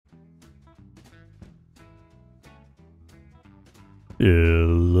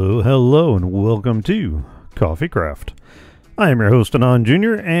Hello, hello, and welcome to CoffeeCraft. I am your host, Anon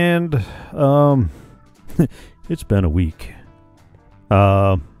Jr., and, it's been a week.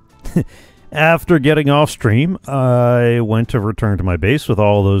 After getting off stream, I went to return to my base with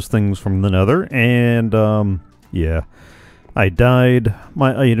all those things from the nether, and, yeah. I died.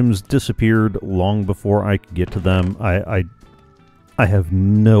 My items disappeared long before I could get to them. I have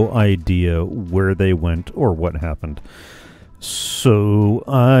no idea where they went or what happened. So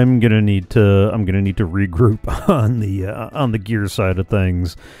I'm gonna need to regroup on the gear side of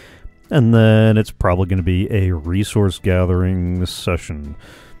things, and then it's probably gonna be a resource gathering session.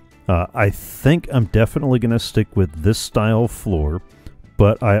 I think I'm definitely gonna stick with this style floor,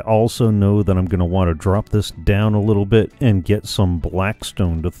 but I also know that I'm gonna want to drop this down a little bit and get some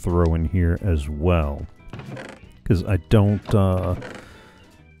blackstone to throw in here as well, because I don't.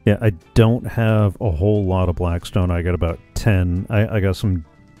 Yeah, I don't have a whole lot of blackstone. I got about 10. I got some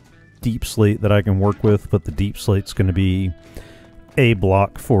deep slate that I can work with, but the deep slate's going to be a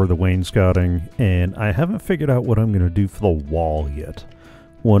block for the wainscoting, and I haven't figured out what I'm going to do for the wall yet.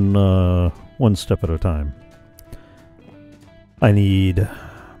 One step at a time. I need,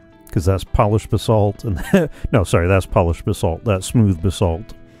 because that's polished basalt, and no, sorry, that's polished basalt. That's smooth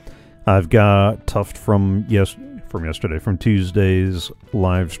basalt. I've got tuft from yesterday, from Tuesday's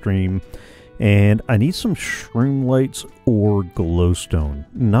live stream, and I need some shroom lights or glowstone.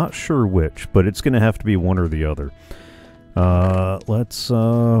 Not sure which, but it's going to have to be one or the other. Let's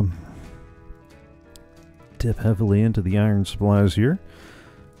dip heavily into the iron supplies here.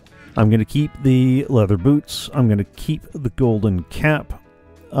 I'm going to keep the leather boots. I'm going to keep the golden cap,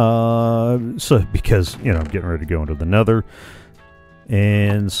 because, you know, I'm getting ready to go into the nether.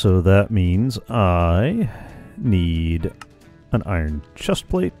 And so that means I need an iron chest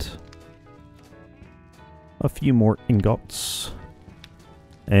plate, a few more ingots,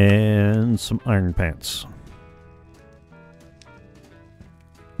 and some iron pants.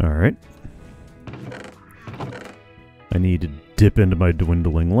 Alright. I need to dip into my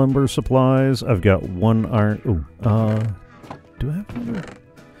dwindling lumber supplies. I've got one iron... do I have another?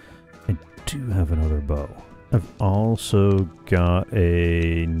 I do have another bow. I've also got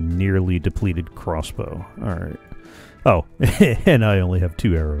a nearly depleted crossbow. Alright. Oh, and I only have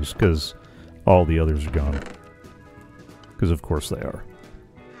 2 arrows, because all the others are gone. Because of course they are.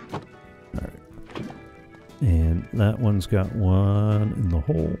 Alright. And that one's got one in the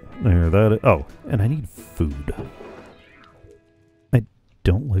hole. There, that is. Oh, and I need food. I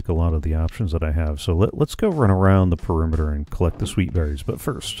don't like a lot of the options that I have, so let's go run around the perimeter and collect the sweet berries. But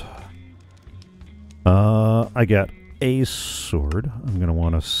first... I got a sword. I'm going to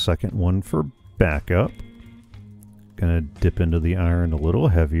want a second one for backup. Going to dip into the iron a little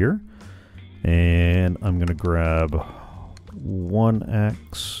heavier. And I'm going to grab 1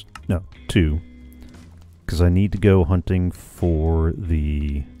 axe. No, 2. Because I need to go hunting for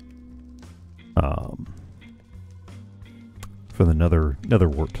the... for the nether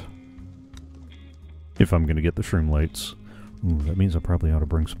wart. If I'm going to get the shroom lights. Ooh, that means I probably ought to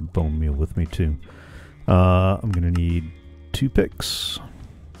bring some bone meal with me too. I'm going to need 2 picks.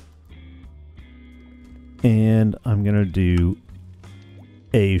 And I'm going to do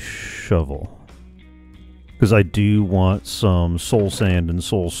a shovel. Because I do want some soul sand and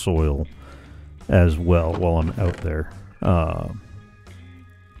soul soil as well while I'm out there. And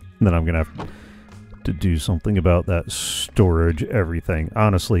then I'm going to have to do something about that storage everything.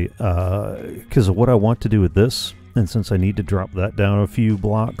 Honestly, because of what I want to do with this, and since I need to drop that down a few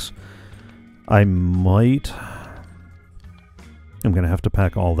blocks, I'm going to have to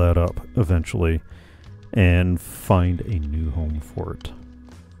pack all that up eventually and find a new home for it.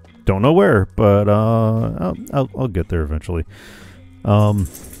 Don't know where, but I'll get there eventually. I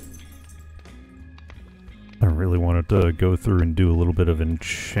really wanted to go through and do a little bit of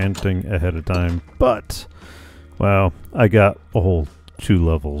enchanting ahead of time, but, well, I got a whole 2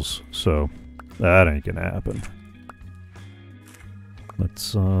 levels, so that ain't gonna happen.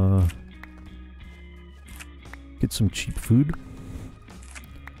 Let's get some cheap food.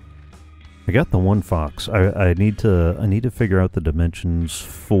 I got the 1 fox. I need to figure out the dimensions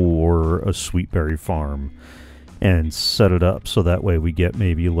for a sweetberry farm and set it up so that way we get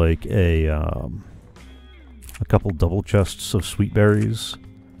maybe like a couple double chests of sweet berries,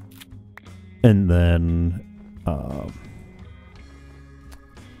 and then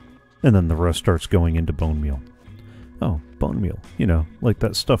the rest starts going into bone meal. Oh, bone meal. You know, like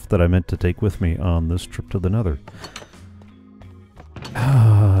that stuff that I meant to take with me on this trip to the nether.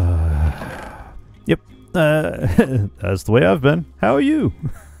 Yep. That's the way I've been. How are you?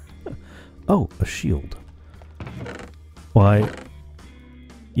 Oh, a shield. Why,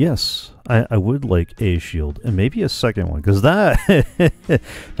 Yes, I would like a shield and maybe a second one because that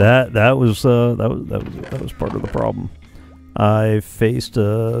that was part of the problem. I faced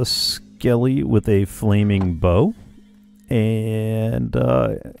a skelly with a flaming bow, and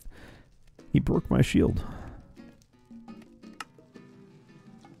he broke my shield.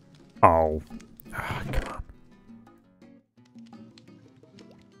 Oh, come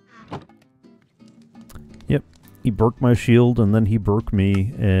on. Yep, he broke my shield, and then he broke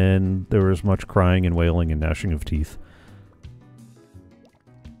me, and there was much crying and wailing and gnashing of teeth.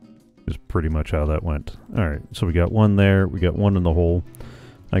 Is pretty much how that went. Alright, so we got one there, we got one in the hole.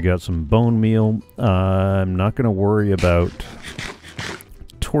 I got some bone meal. I'm not going to worry about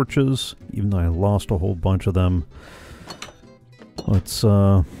torches, even though I lost a whole bunch of them. Let's,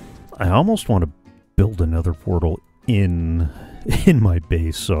 I almost want to build another portal in my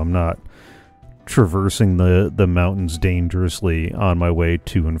base, so I'm not traversing the mountains dangerously on my way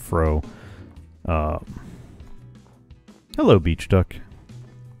to and fro. Hello, beach duck.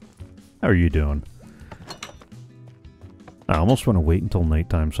 How are you doing? I almost want to wait until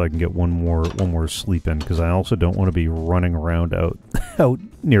nighttime so I can get one more sleep in, because I also don't want to be running around out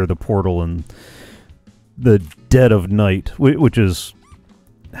near the portal in the dead of night, which is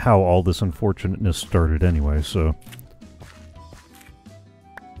how all this unfortunateness started anyway, so...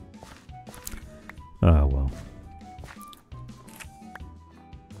 well.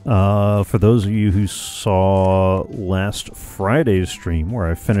 For those of you who saw last Friday's stream where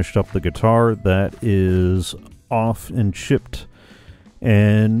I finished up the guitar, that is off and shipped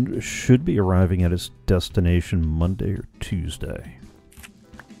and should be arriving at its destination Monday or Tuesday.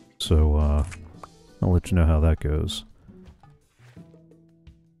 So, I'll let you know how that goes.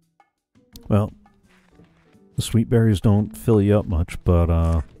 Well, the sweet berries don't fill you up much, but,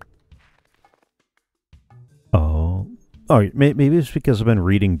 oh, maybe it's because I've been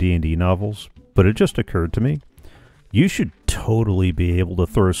reading D&D novels, but it just occurred to me, you should totally be able to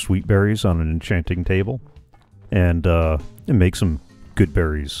throw sweet berries on an enchanting table and make some good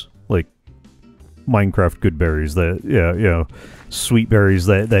berries, like Minecraft good berries that, sweet berries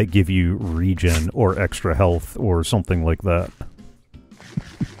that give you regen or extra health or something like that.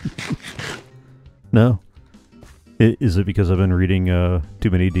 No? Is it because I've been reading too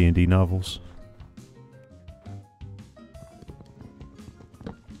many D&D novels?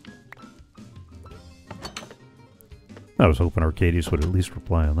 I was hoping Arcadius would at least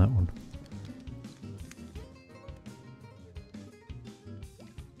reply on that one.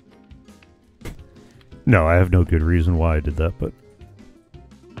 No, I have no good reason why I did that, but...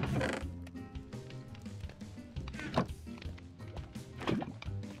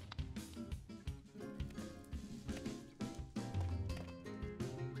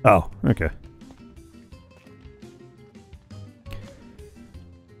 Oh, okay.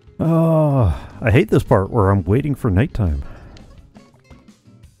 Oh, I hate this part where I'm waiting for nighttime.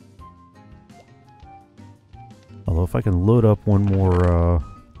 Although if I can load up one more,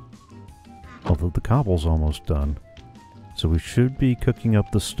 although the cobble's almost done. So we should be cooking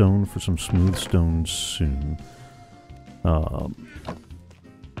up the stone for some smooth stones soon. Oh,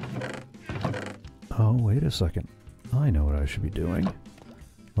 wait a second. I know what I should be doing.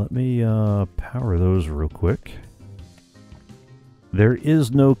 Let me power those real quick. There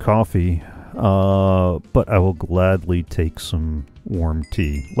is no coffee, but I will gladly take some warm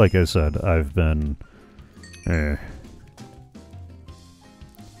tea. Like I said, I've been...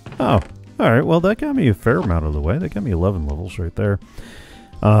 Oh, alright, well that got me a fair amount of the way. That got me 11 levels right there.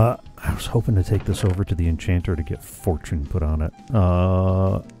 I was hoping to take this over to the enchanter to get fortune put on it.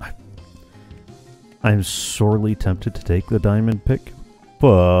 I'm sorely tempted to take the diamond pick,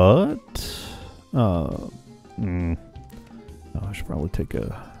 but... Oh, I should probably take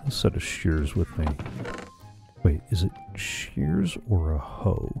a set of shears with me. Wait, is it shears or a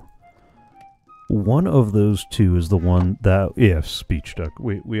hoe? One of those two is the one that... Yeah, speech duck.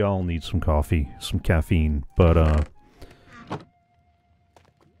 We all need some coffee, some caffeine, but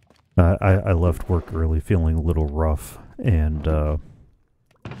I left work early feeling a little rough, and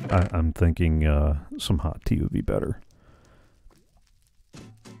I'm thinking some hot tea would be better.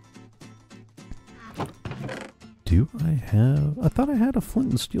 Do I have... I thought I had a flint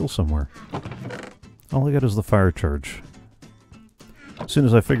and steel somewhere. All I got is the fire charge. As soon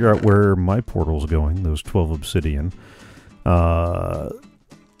as I figure out where my portal's going, those 12 obsidian, that'll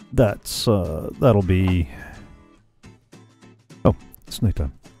be... Oh, it's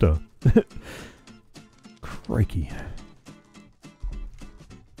nighttime. Duh. Crikey.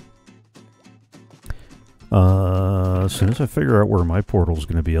 As soon as I figure out where my portal is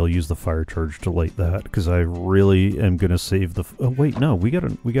going to be, I'll use the fire charge to light that, because I really am going to save the... Oh, wait, no, we got a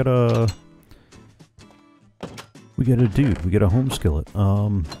dude. We got a home skillet.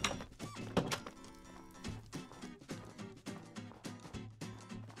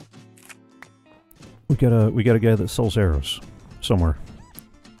 We got a guy that sells arrows somewhere.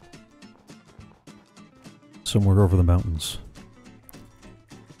 Somewhere over the mountains.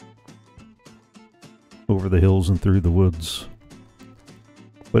 Over the hills and through the woods.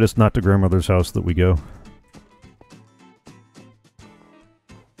 But it's not to grandmother's house that we go.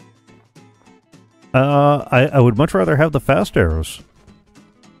 I would much rather have the fast arrows.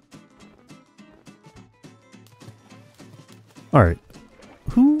 Alright.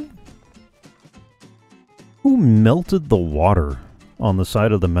 Who melted the water on the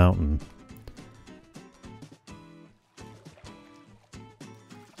side of the mountain?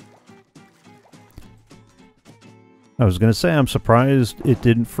 I was going to say I'm surprised it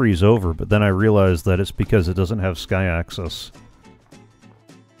didn't freeze over, but then I realized that it's because it doesn't have sky access.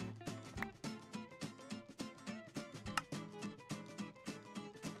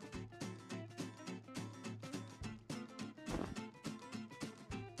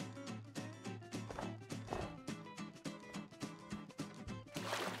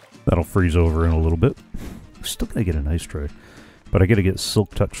 That'll freeze over in a little bit. Still gotta get an ice tray, but I gotta get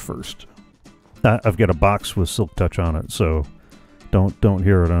Silk Touch first. I've got a box with Silk Touch on it, so don't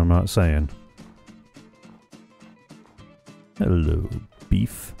hear what I'm not saying. Hello,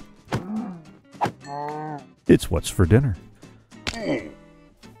 beef. It's what's for dinner.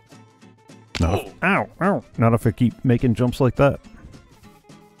 Not if, ow, ow! Not if I keep making jumps like that.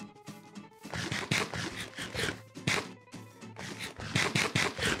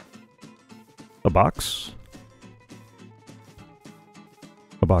 A box?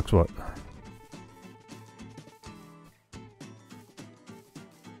 A box what?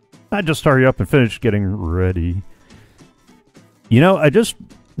 I just hurry up and finish getting ready. You know, I just...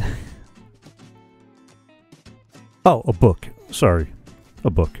 Oh, a book. Sorry. A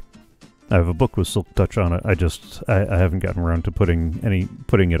book. I have a book with Silk Touch on it. I haven't gotten around to putting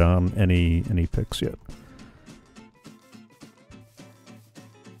it on any pics yet.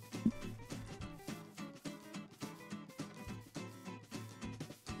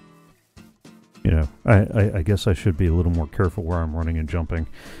 You know, I guess I should be a little more careful where I'm running and jumping.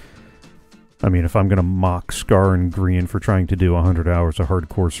 I mean, if I'm going to mock Scar and Green for trying to do 100 hours of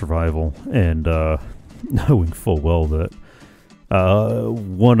hardcore survival, and knowing full well that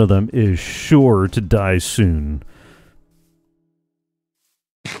one of them is sure to die soon.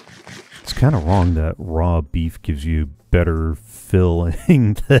 It's kind of wrong that raw beef gives you better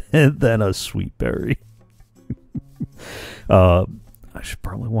filling than a sweet berry. I should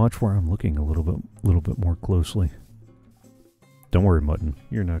probably watch where I'm looking a little bit more closely. Don't worry, Mutton.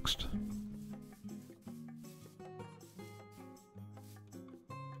 You're next.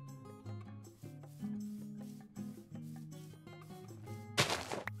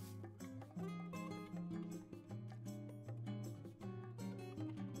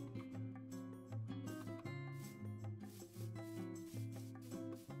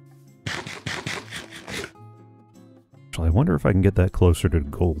 I wonder if I can get that closer to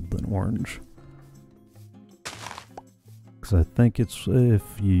gold than orange. Because I think it's if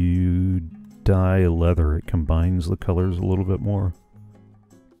you dye leather, it combines the colors a little bit more.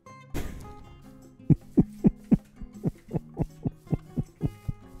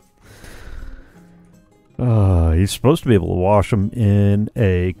 You're supposed to be able to wash them in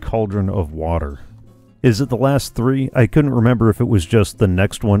a cauldron of water. Is it the last three? I couldn't remember if it was just the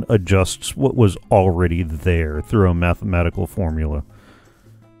next one adjusts what was already there through a mathematical formula.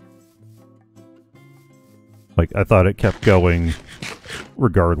 Like, I thought it kept going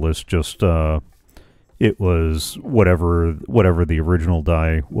regardless, just, it was whatever the original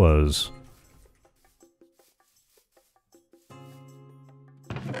die was.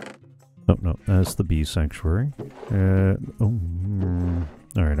 Oh, no, that's the bee sanctuary.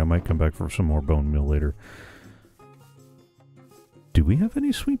 Alright, I might come back for some more bone meal later. Do we have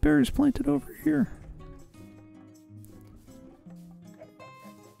any sweet berries planted over here?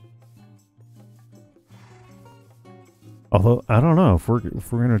 Although, I don't know, if we're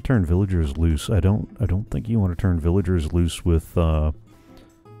gonna turn villagers loose, I don't think you want to turn villagers loose with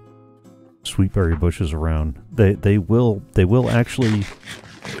sweet berry bushes around. They will actually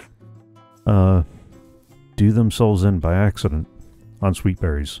do themselves in by accident on sweet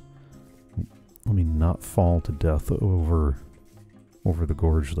berries. Let me not fall to death over the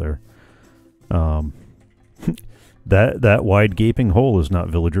gorge there. That wide gaping hole is not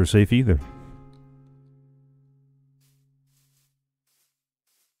villager safe either.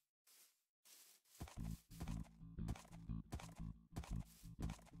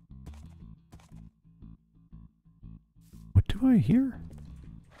 believe I hear?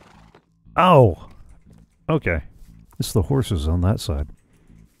 Oh! Okay. It's the horses on that side.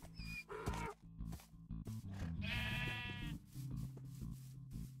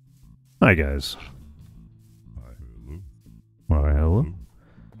 Hi, guys. Hi, hello. Why, hello.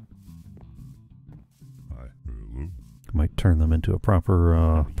 Hi, hello. Might turn them into a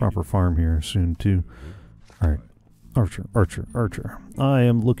proper farm here soon, too. Alright. Archer, Archer, Archer. I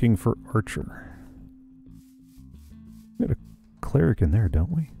am looking for Archer. We got a cleric in there,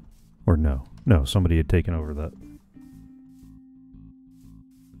 don't we? Or no? No, somebody had taken over that.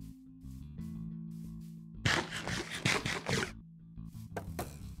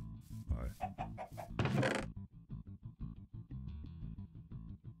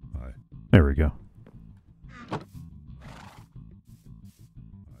 Hi. There we go.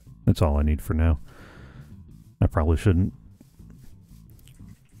 That's all I need for now. I probably shouldn't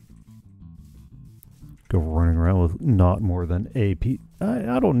go running around with not more than a piece.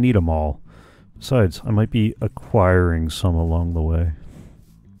 I don't need them all. Besides, I might be acquiring some along the way.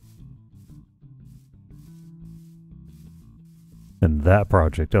 And that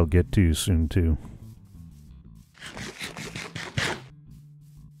project I'll get to soon too.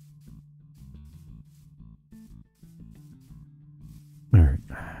 Alright,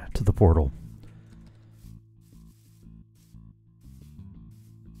 to the portal.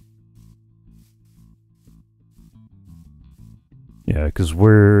 Yeah, because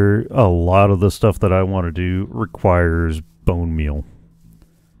a lot of the stuff that I want to do requires bone meal.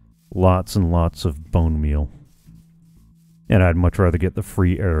 Lots and lots of bone meal. And I'd much rather get the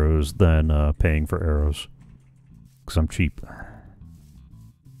free arrows than paying for arrows. Because I'm cheap.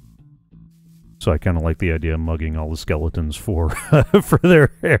 So I kind of like the idea of mugging all the skeletons for for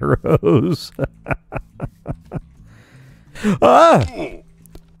their arrows. Ah!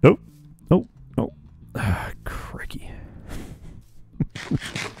 Nope. Nope. Nope. Ah, cricky.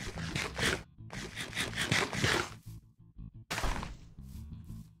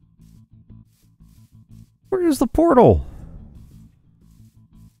 Where is the portal?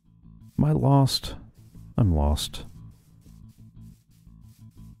 Am I lost? I'm lost.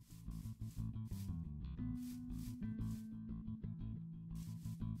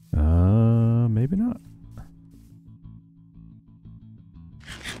 Maybe not.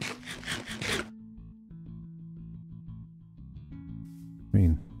 I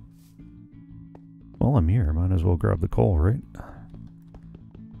mean, while I'm here, might as well grab the coal, right?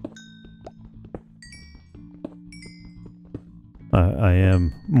 I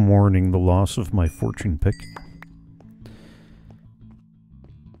am mourning the loss of my fortune pick.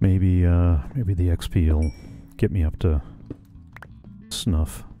 Maybe the XP will get me up to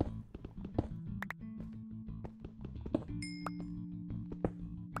snuff.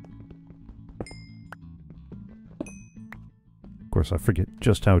 Of course, I forget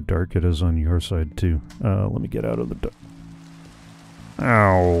just how dark it is on your side, too. Let me get out of the dark.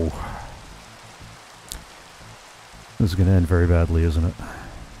 Ow. This is going to end very badly, isn't it?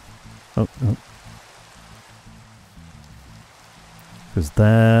 Oh, oh. Because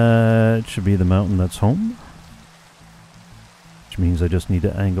that should be the mountain that's home. Which means I just need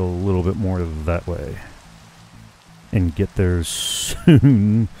to angle a little bit more that way. And get there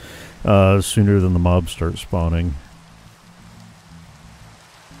soon. Sooner than the mobs start spawning.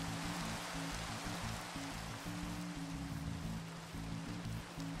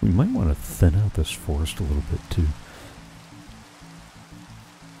 We might want to thin out this forest a little bit too.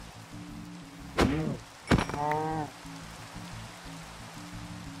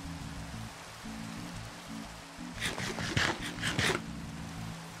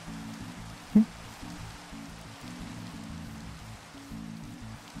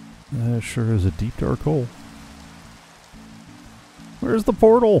 That sure is a deep dark hole. Where's the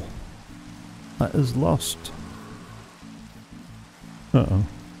portal? That is lost. Uh-oh.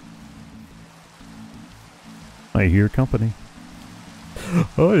 I hear company.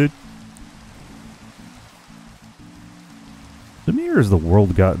 Oh, to me, or has the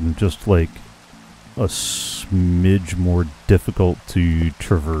world gotten just like a smidge more difficult to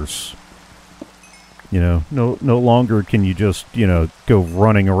traverse? You know, no longer can you just, you know, go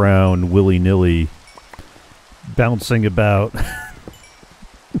running around willy-nilly, bouncing about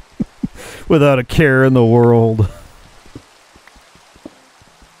without a care in the world.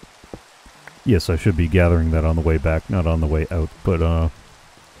 Yes, I should be gathering that on the way back, not on the way out, but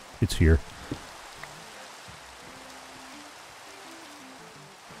it's here.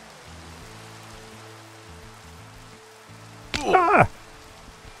 Ah!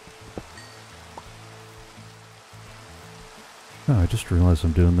 Oh, I just realized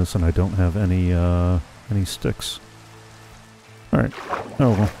I'm doing this and I don't have any sticks. Alright.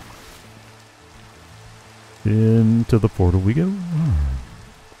 Oh well. Into the portal we go.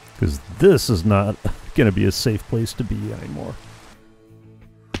 Because this is not going to be a safe place to be anymore.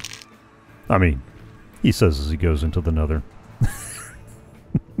 I mean, he says as he goes into the nether.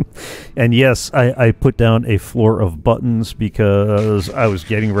 And yes, I put down a floor of buttons because I was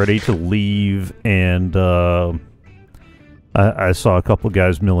getting ready to leave, and I saw a couple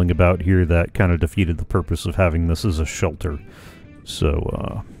guys milling about here that kind of defeated the purpose of having this as a shelter.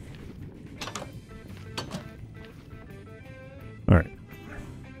 So, alright.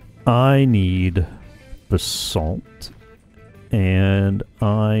 I need basalt, and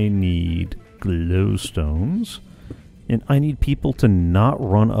I need glowstones, and I need people to not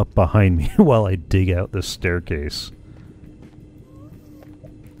run up behind me while I dig out this staircase.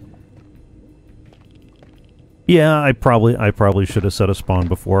 Yeah, I probably should have set a spawn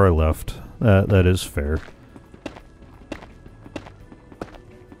before I left. That is fair.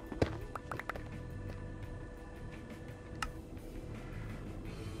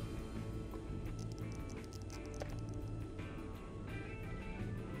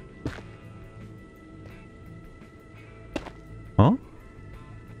 Huh?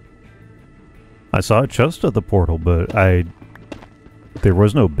 I saw a chest at the portal, but there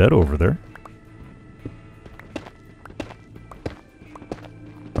was no bed over there.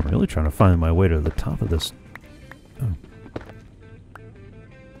 I'm really trying to find my way to the top of this. Oh.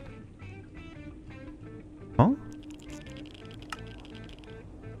 Huh?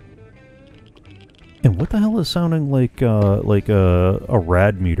 And what the hell is sounding like a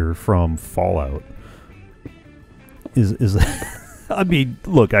rad meter from Fallout? Is that? I mean,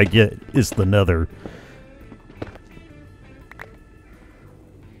 look, I get it's the nether.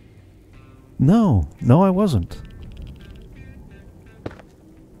 No, I wasn't.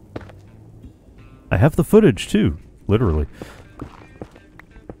 I have the footage too, literally.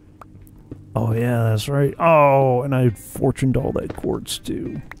 Oh yeah, that's right. Oh, and I fortuned all that quartz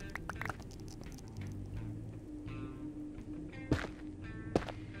too.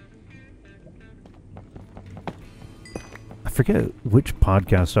 I forget which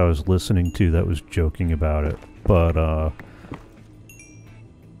podcast I was listening to that was joking about it, but or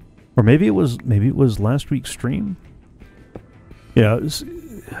maybe it was last week's stream. Yeah, it was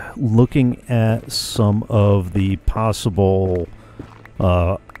looking at some of the possible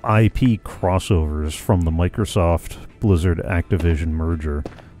IP crossovers from the Microsoft Blizzard Activision merger.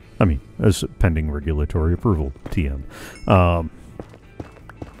 I mean, as pending regulatory approval, TM.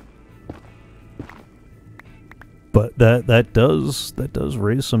 But that does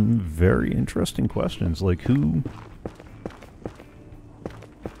raise some very interesting questions, like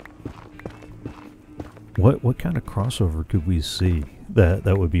what kind of crossover could we see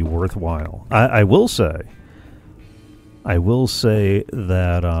that would be worthwhile? I will say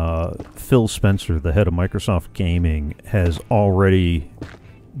that Phil Spencer, the head of Microsoft Gaming, has already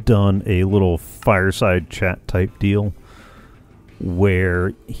done a little fireside chat type deal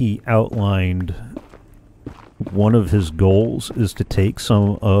where he outlined one of his goals is to take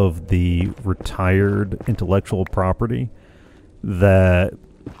some of the retired intellectual property that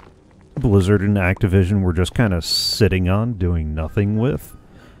Blizzard and Activision were just kind of sitting on, doing nothing with,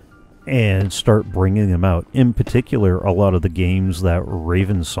 and start bringing them out. In particular, a lot of the games that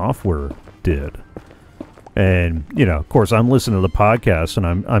Raven Software did. And, you know, of course, I'm listening to the podcast, and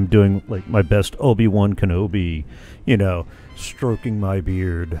I'm doing, like, my best Obi-Wan Kenobi, you know, stroking my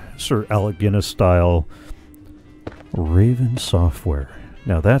beard, Sir Alec Guinness style. Raven Software.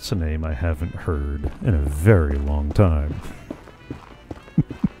 Now, that's a name I haven't heard in a very long time.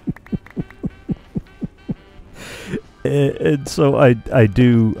 And so I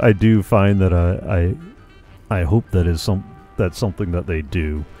do find that I hope that's something that they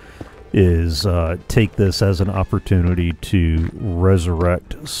do is take this as an opportunity to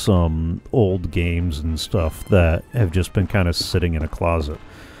resurrect some old games and stuff that have just been kind of sitting in a closet.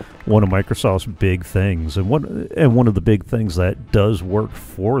 One of Microsoft's big things, and one of the big things that does work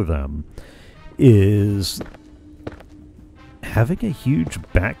for them, is having a huge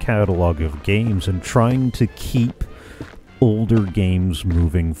back catalog of games and trying to keep older games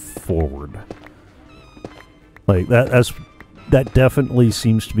moving forward. Like that definitely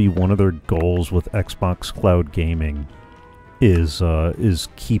seems to be one of their goals with Xbox Cloud Gaming, is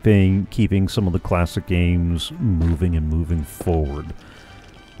keeping some of the classic games moving forward.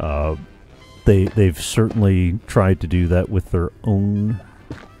 They've certainly tried to do that with their own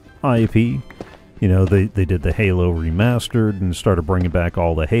IP. You know, they did the Halo Remastered and started bringing back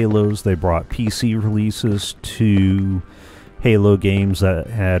all the Halos. They brought PC releases to Halo games that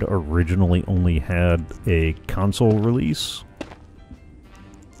had originally only had a console release.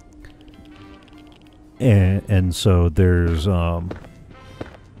 And so there's a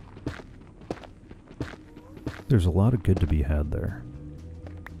lot of good to be had there.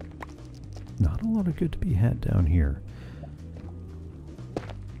 Not a lot of good to be had down here.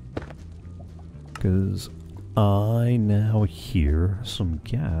 Because I now hear some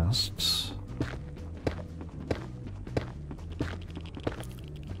ghasts.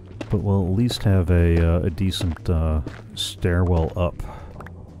 But we'll at least have a decent stairwell up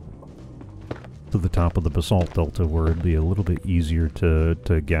to the top of the basalt delta, where it'd be a little bit easier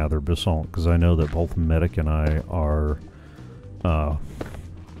to gather basalt, because I know that both Medic and I are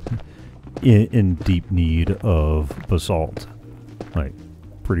in deep need of basalt. Like,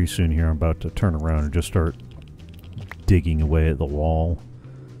 pretty soon here I'm about to turn around and just start digging away at the wall.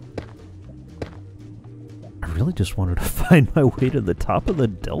 I really just wanted to find my way to the top of the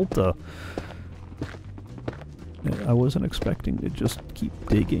delta. I wasn't expecting to just keep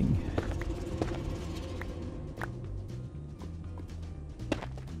digging.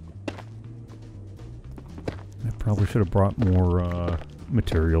 I probably should have brought more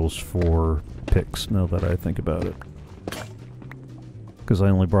materials for picks, now that I think about it. Because I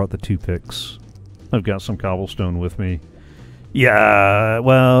only brought the 2 picks. I've got some cobblestone with me. Yeah,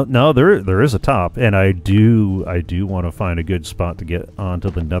 well, no, there is a top, and I do want to find a good spot to get onto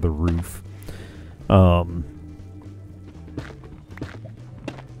the nether roof.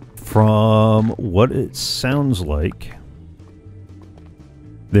 From what it sounds like,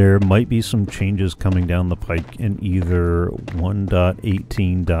 there might be some changes coming down the pike in either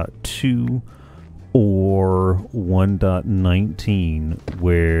 1.18.2 or 1.19,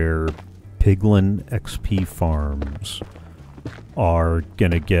 where piglin XP farms are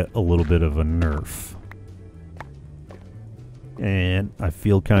gonna get a little bit of a nerf. And I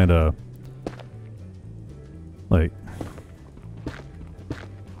feel kind of like,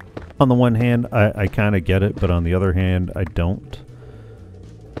 on the one hand, I kind of get it, but on the other hand, I don't.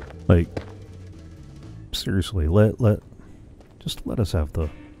 Like, seriously, let us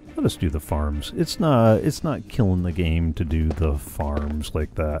do the farms. It's not killing the game to do the farms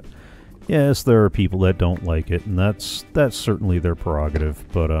like that. Yes, there are people that don't like it, and that's certainly their prerogative,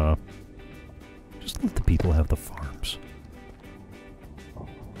 but just let the people have the farms.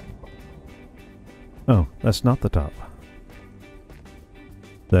 Oh, that's not the top.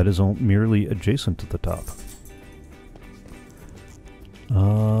 That is merely adjacent to the top.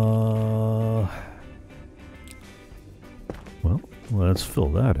 Well, let's fill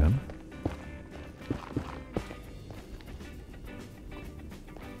that in.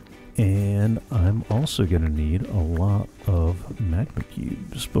 And I'm also going to need a lot of magma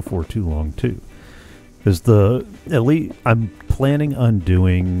cubes before too long, too. Because at least I'm planning on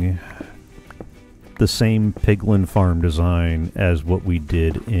doing the same piglin farm design as what we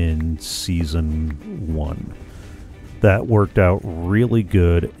did in Season 1. That worked out really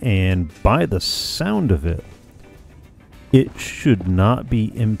good, and by the sound of it, it should not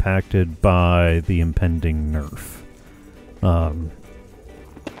be impacted by the impending nerf.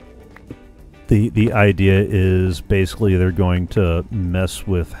 The idea is basically they're going to mess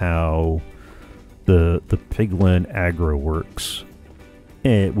with how the piglin aggro works,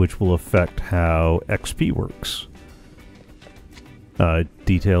 which will affect how XP works.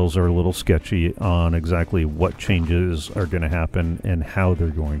 Details are a little sketchy on exactly what changes are going to happen and how they're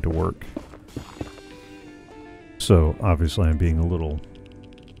going to work. So obviously I'm being a little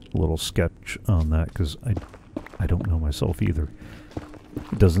sketch on that, because I don't know myself either.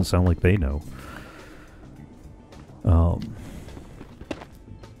 It doesn't sound like they know. Alright,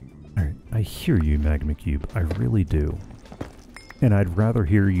 I hear you, Magma Cube. I really do. And I'd rather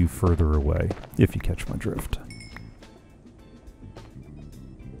hear you further away, if you catch my drift.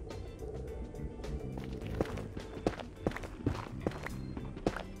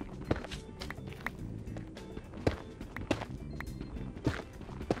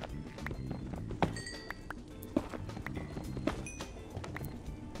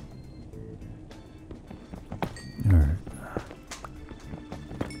 Alright.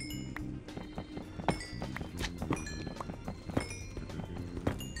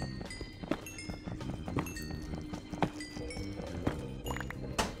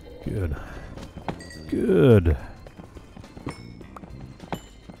 Good. Good.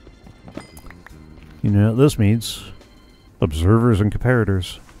 You know what this means? Observers and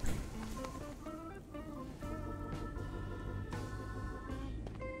comparators.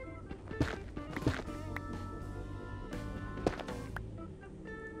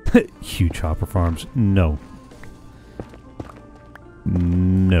 Huge hopper farms. No.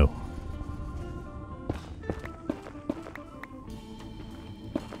 No.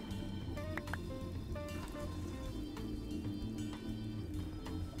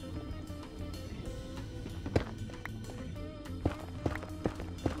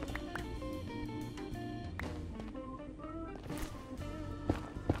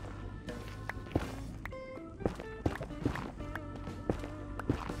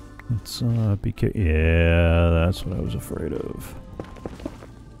 Let's be careful. Yeah, that's what I was afraid of.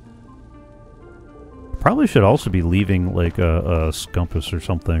 Probably should also be leaving like a compass or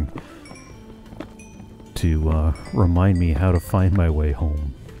something to remind me how to find my way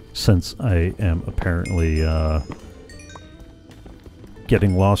home, since I am apparently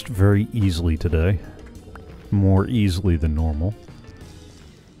getting lost very easily today. More easily than normal.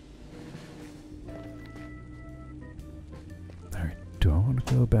 Alright, do I want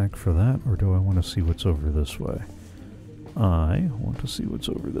to go back for that, or do I want to see what's over this way? I want to see what's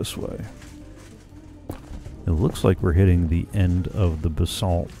over this way. It looks like we're hitting the end of the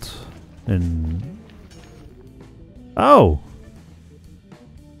basalt. And... oh!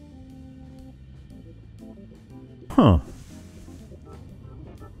 Huh.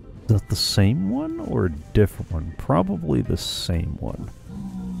 Is that the same one or a different one? Probably the same one.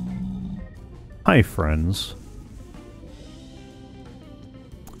 Hi, friends.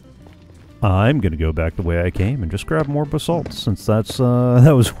 I'm gonna go back the way I came and just grab more basalt, since that's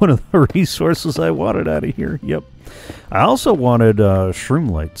that was one of the resources I wanted out of here. Yep. I also wanted shroom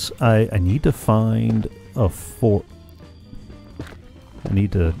lights. I need to find a I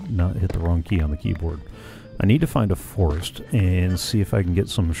need to not hit the wrong key on the keyboard. I need to find a forest and see if I can get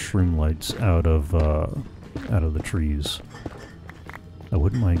some shroom lights out of the trees. I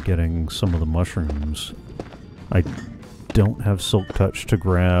wouldn't mind getting some of the mushrooms. I don't have Silk Touch to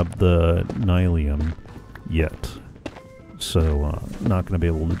grab the Nylium yet, so not going to be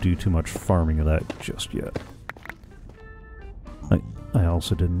able to do too much farming of that just yet. I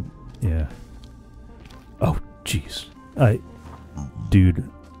also didn't... yeah. Oh, jeez. Dude,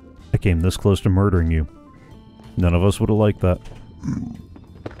 I came this close to murdering you. None of us would have liked that.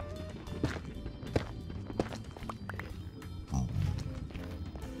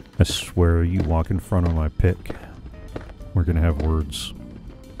 I swear you walk in front of my pick, we're gonna have words.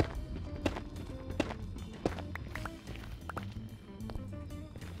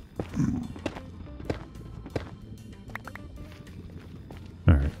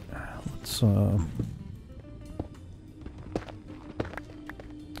 Alright, let's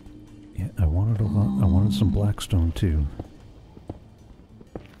yeah, I wanted some blackstone too.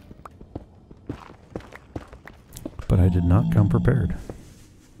 But I did not come prepared.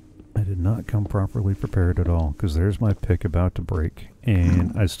 I did not come properly prepared at all, because there's my pick about to break,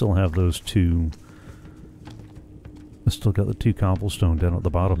 and I still have those two... I still got the 2 cobblestone down at the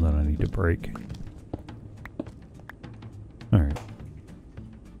bottom that I need to break. Alright.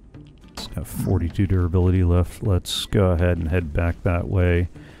 It's got 42 durability left. Let's go ahead and head back that way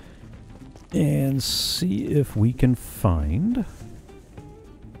and see if we can find...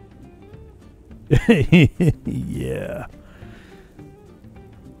 yeah.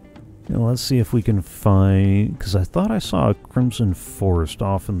 Now let's see if we can find... because I thought I saw a crimson forest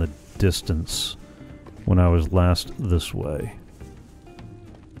off in the distance when I was last this way.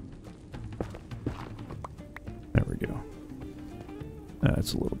 There we go.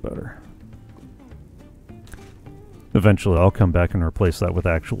 That's a little better. Eventually I'll come back and replace that with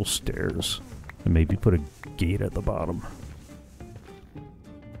actual stairs. And maybe put a gate at the bottom.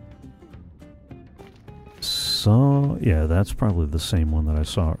 So, yeah, that's probably the same one that I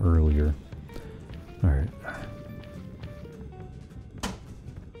saw earlier. Alright.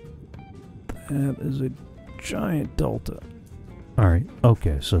 That is a giant delta. Alright,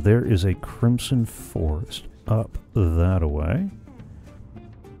 okay, so there is a crimson forest up that way.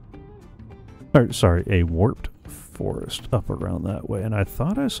 Or, sorry, a warped forest up around that way. And I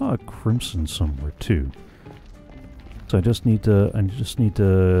thought I saw a crimson somewhere too. So I just need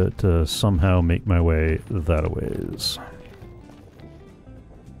to somehow make my way that a ways.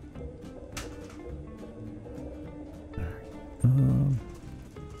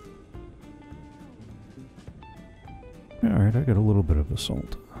 Alright, I got a little bit of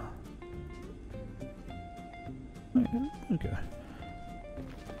assault. Okay.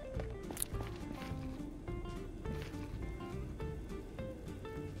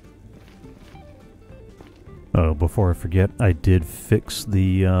 Oh, before I forget, I did fix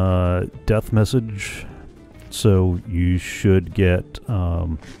the death message, so you should get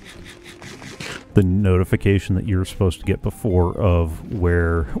the notification that you're supposed to get before of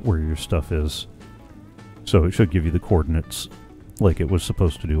where your stuff is. So it should give you the coordinates like it was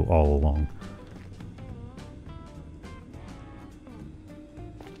supposed to do all along.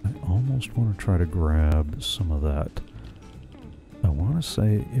 I almost want to try to grab some of that. I want to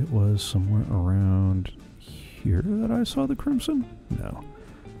say it was somewhere around here that I saw the crimson? No.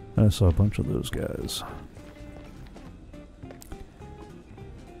 I saw a bunch of those guys.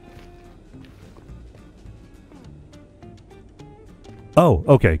 Oh,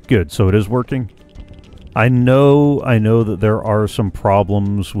 okay, good. So it is working. I know that there are some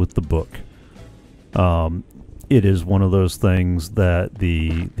problems with the book. It is one of those things that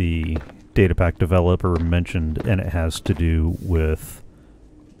the datapack developer mentioned, and it has to do with...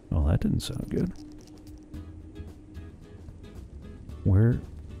 Well, that didn't sound good. Where...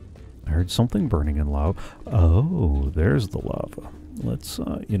 I heard something burning in lava. Oh, there's the lava. Let's,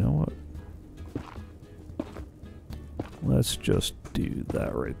 you know what? Let's just do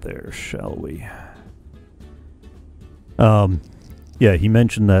that right there, shall we? Yeah, he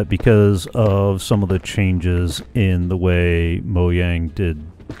mentioned that because of some of the changes in the way Mojang did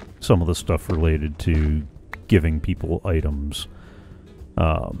some of the stuff related to giving people items.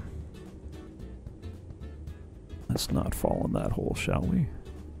 Let's not fall in that hole, shall we?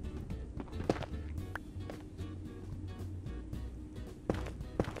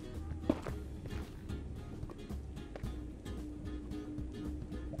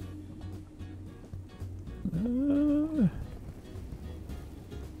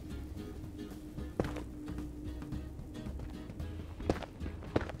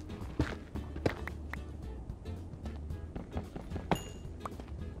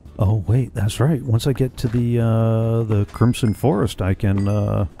 Oh wait, that's right. Once I get to the Crimson Forest, I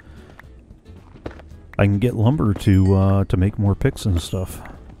can get lumber to make more picks and stuff.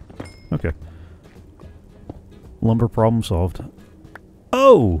 Okay. Lumber problem solved.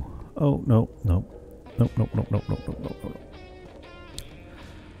 Oh! Oh, no, no. Nope, nope, nope, nope, nope, nope, nope, nope.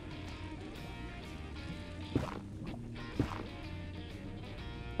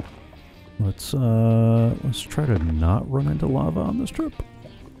 Let's try to not run into lava on this trip.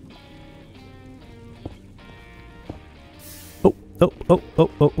 Oh, oh, oh,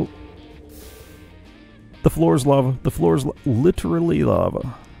 oh, oh, oh. The floor's lava. The floor's literally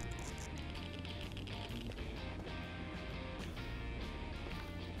lava.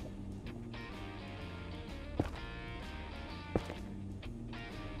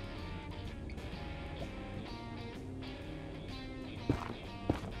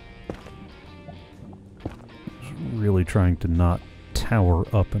 Really trying to not tower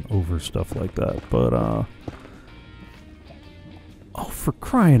up and over stuff like that, but oh, for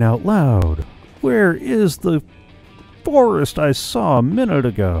crying out loud, where is the forest I saw a minute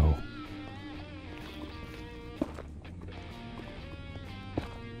ago?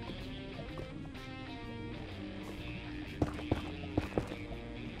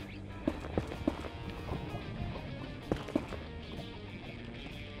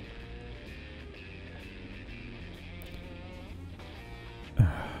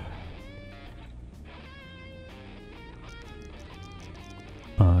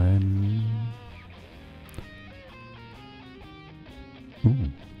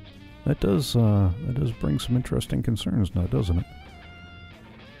 That does bring some interesting concerns now, doesn't it?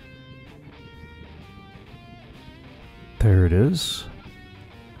 There it is.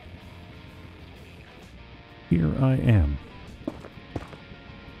 Here I am.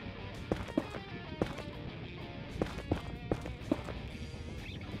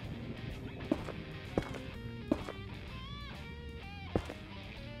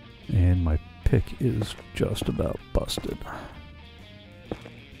 And my pick is just about busted.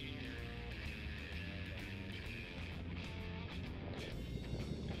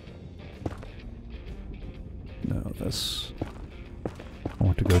 I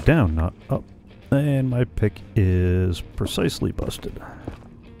want to go down, not up. And my pick is precisely busted.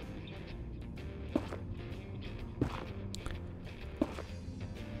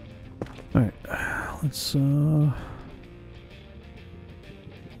 Alright, let's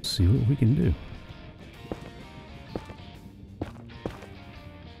see what we can do.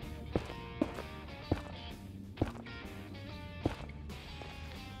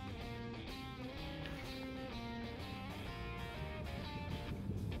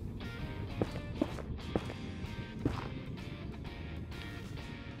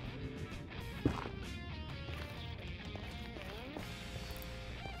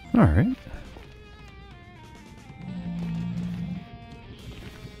 Alright.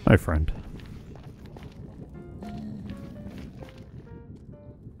 Hi, friend.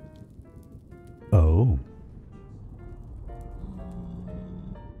 Oh.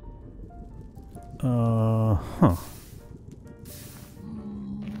 Huh.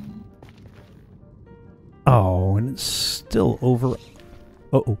 Oh, and it's still over...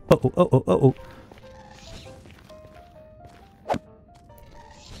 Uh-oh, uh-oh, uh-oh, uh-oh.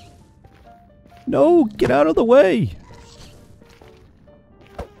 No, get out of the way!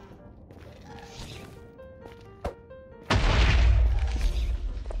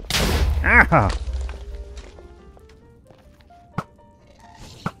 Ah!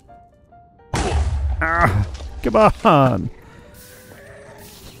 Ah, come on.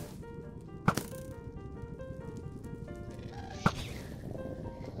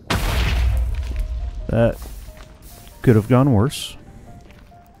 That could have gone worse.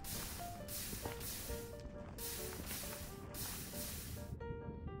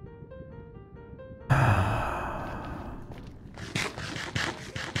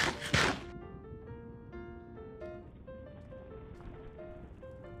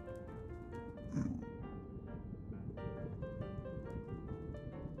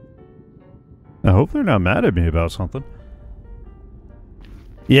 I hope they're not mad at me about something.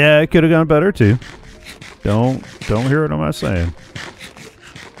 Yeah, it could have gone better too. Don't hear what I'm saying.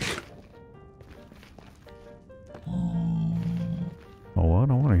 Oh, I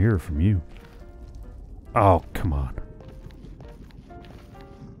don't want to hear it from you. Oh, come on.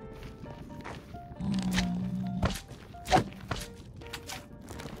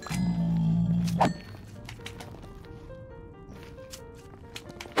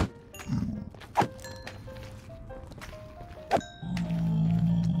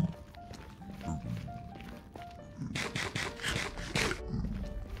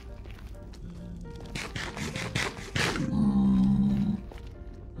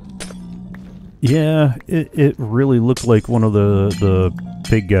 Yeah, it really looked like one of the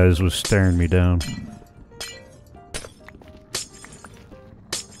big guys was staring me down.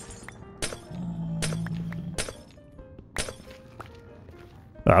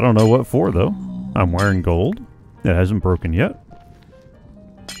 I don't know what for, though. I'm wearing gold. It hasn't broken yet.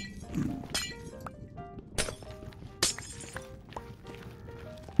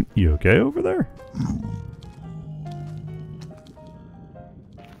 You okay over there?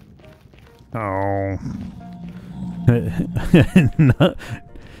 Oh. No,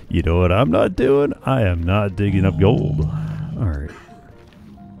 you know what I'm not doing? I am not digging up gold. Alright.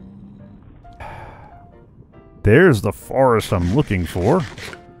 There's the forest I'm looking for.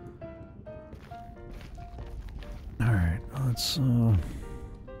 Alright, let's, I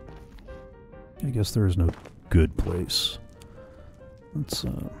guess there is no good place. Let's,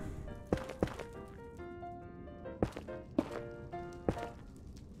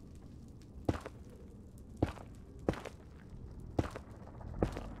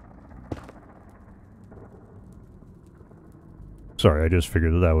 Sorry, I just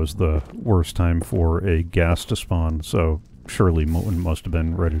figured that was the worst time for a gas to spawn, so surely one must have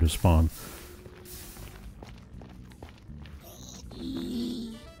been ready to spawn.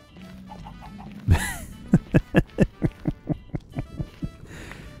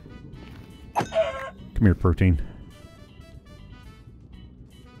 Come here, protein.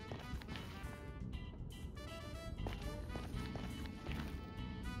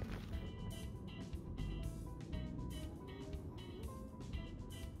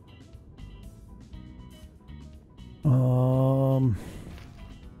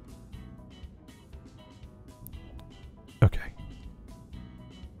 Okay.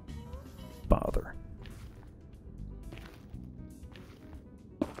 Bother.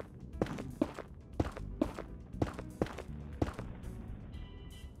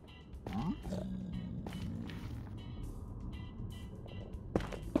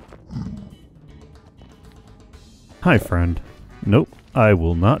 Hi, friend. Nope, I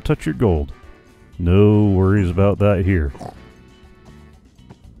will not touch your gold. No worries about that here.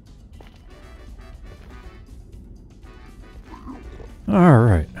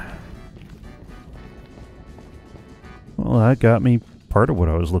 Alright. Well, that got me part of what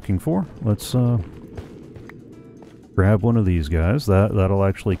I was looking for. Let's grab one of these guys. That'll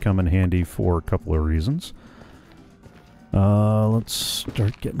actually come in handy for a couple of reasons. Let's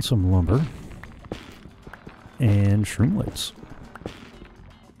start getting some lumber. And shroomlights.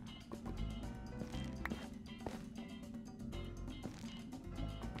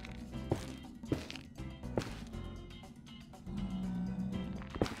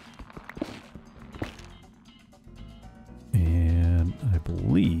 And I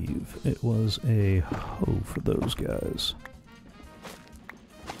believe it was a hoe for those guys.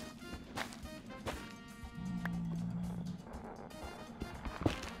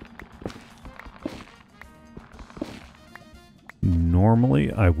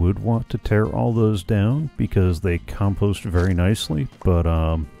 Normally, I would want to tear all those down because they compost very nicely, but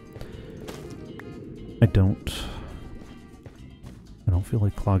I don't feel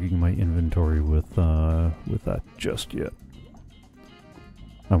like clogging my inventory with that just yet.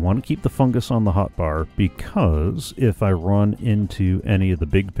 I want to keep the fungus on the hotbar because if I run into any of the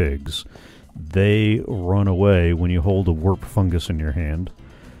big pigs, they run away when you hold a warp fungus in your hand.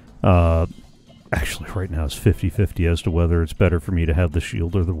 Actually, right now it's 50-50 as to whether it's better for me to have the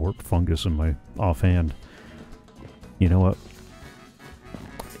shield or the warp fungus in my offhand. You know what?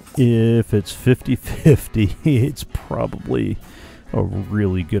 If it's 50-50, it's probably a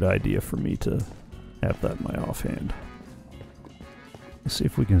really good idea for me to have that in my offhand. Let's see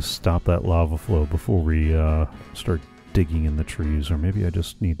if we can stop that lava flow before we start digging in the trees, or maybe I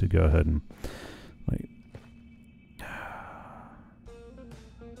just need to go ahead and like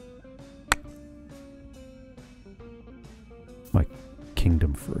my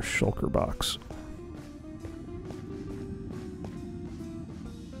kingdom for a shulker box.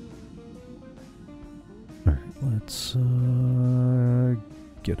 Alright, let's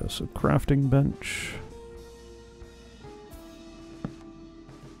get us a crafting bench.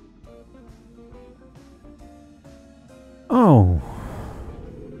 Oh.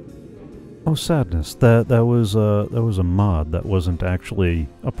 Oh, sadness. That was a mod. That wasn't actually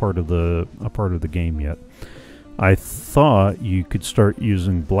a part of the game yet. I thought you could start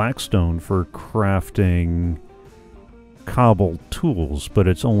using Blackstone for crafting cobble tools, but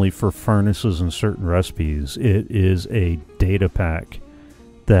it's only for furnaces and certain recipes. It is a data pack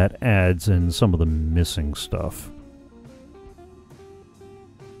that adds in some of the missing stuff.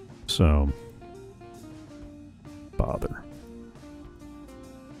 So, bother.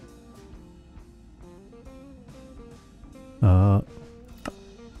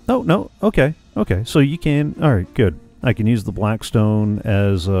 Oh, no, okay, so you can, alright, good. I can use the Blackstone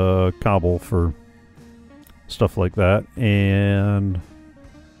as a cobble for stuff like that, and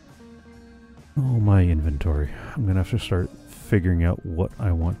oh, my inventory. I'm gonna have to start figuring out what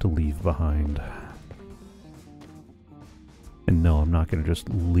I want to leave behind. And no, I'm not gonna just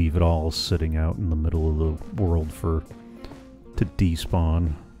leave it all sitting out in the middle of the world to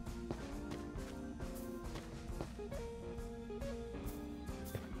despawn.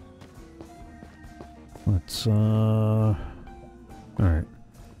 Let's, alright.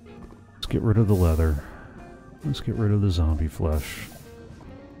 Let's get rid of the leather. Let's get rid of the zombie flesh.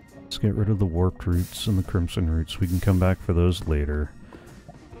 Let's get rid of the warped roots and the crimson roots. We can come back for those later.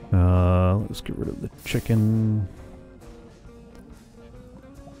 Let's get rid of the chicken.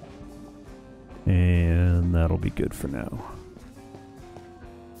 And that'll be good for now.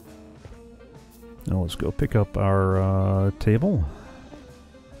 Now let's go pick up our table.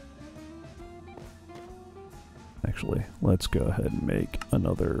 Actually, let's go ahead and make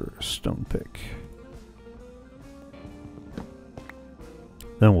another stone pick.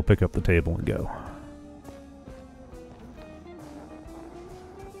 Then we'll pick up the table and go.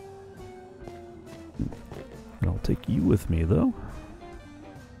 And I'll take you with me, though.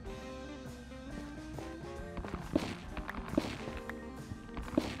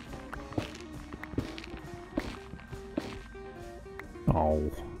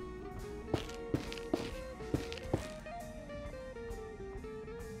 Oh.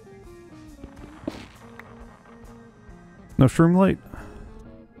 No shroom light?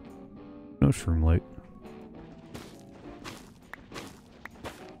 No shroom light.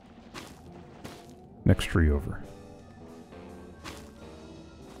 Next tree over.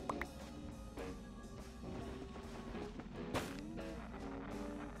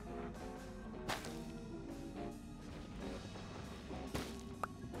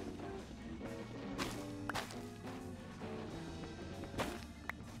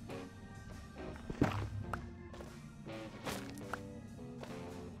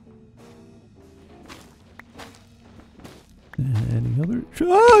 Any other?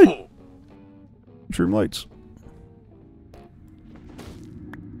 Ah! Shroom lights.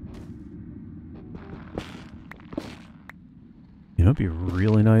 You know, it'd be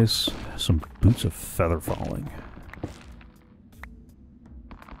really nice. Some boots of feather falling.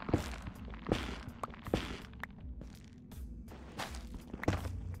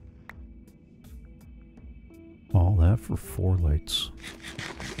 All that for 4 lights.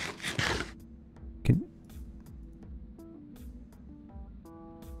 Can...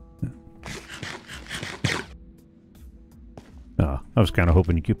 I was kind of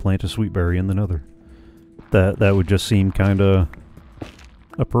hoping you could plant a sweetberry in the nether. That would just seem kind of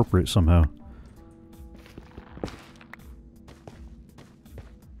appropriate somehow.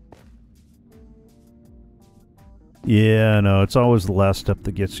 Yeah, no, it's always the last step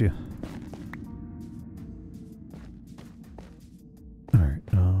that gets you. Alright,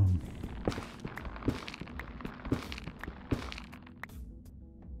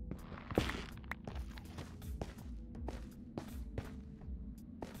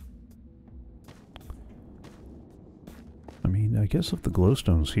 I mean, I guess if the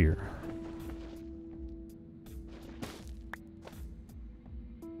glowstone's here,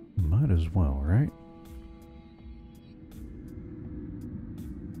 might as well, right?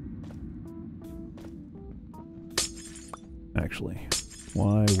 Actually,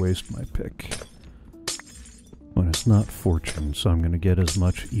 why waste my pick when it's not fortune? So I'm going to get as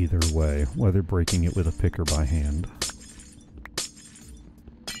much either way, whether breaking it with a pick or by hand.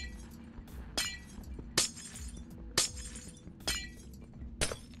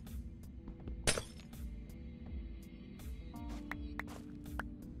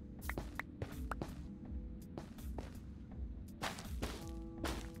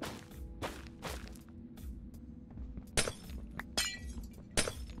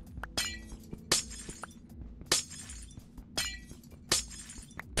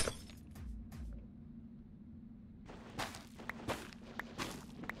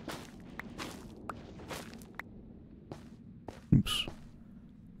 Oops.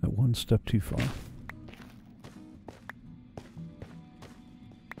 That one step too far.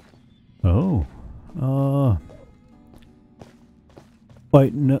 Oh.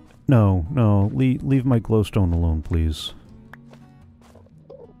 Wait, no. Leave my glowstone alone, please.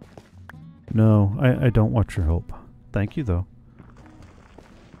 No, I don't want your help. Thank you, though.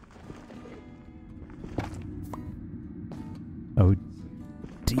 I would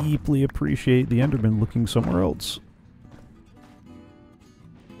deeply appreciate the Enderman looking somewhere else.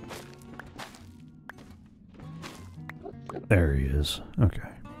 There he is. Okay.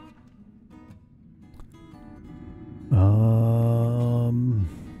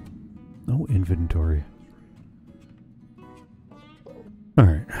 No inventory.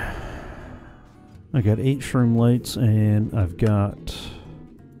 Alright. I got 8 shroom lights and I've got...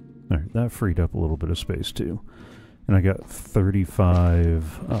 Alright, that freed up a little bit of space too. And I got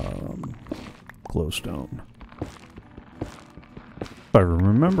 35 glowstone. If I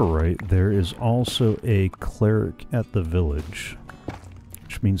remember right, there is also a cleric at the village,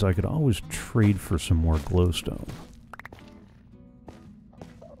 which means I could always trade for some more glowstone.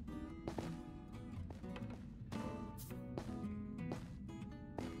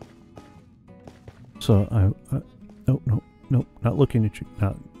 So no, not looking at you.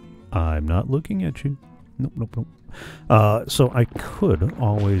 I'm not looking at you. Nope. So I could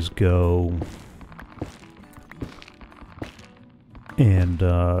always go and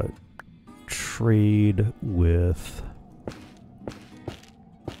trade with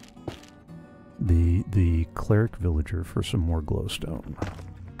the cleric villager for some more glowstone.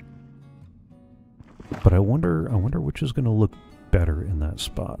 But I wonder which is going to look better in that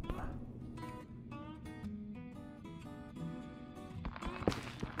spot.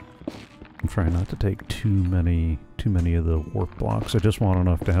 I'm trying not to take too many of the warp blocks. I just want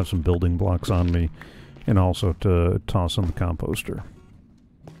enough to have some building blocks on me, and also to toss in the composter,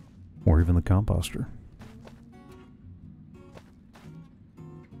 or even the composter.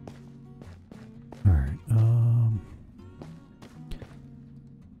 All right.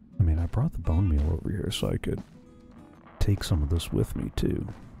 I mean, I brought the bone meal over here so I could take some of this with me too,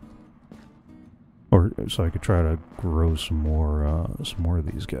 or so I could try to grow some more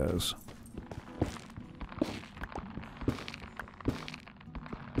of these guys.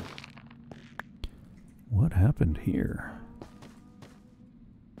 What happened here?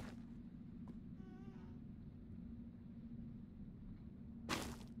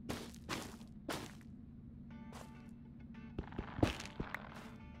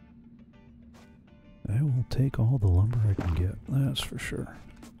 I will take all the lumber I can get, that's for sure.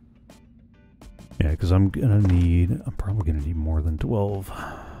 Yeah, because I'm probably gonna need more than 12.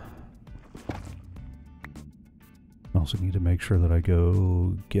 I also need to make sure that I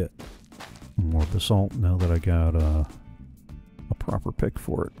go get more basalt now that I got a proper pick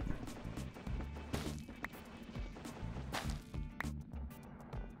for it.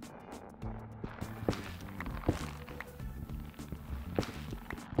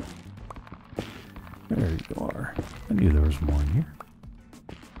 There you are. I knew there was more in here.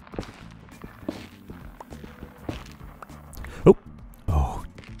 Oh,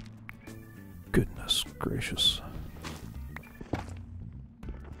 goodness gracious.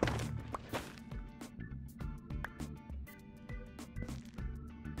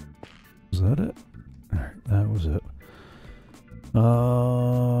 Is that it? Alright, that was it.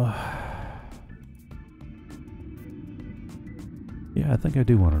 Yeah, I think I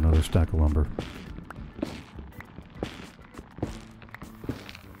do want another stack of lumber.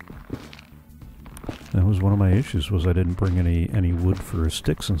 That was one of my issues, was I didn't bring any wood for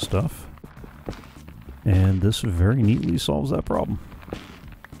sticks and stuff. And this very neatly solves that problem.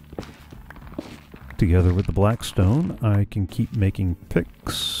 Together with the black stone, I can keep making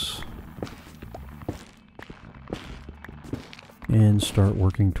picks and start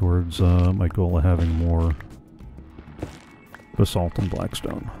working towards my goal of having more basalt and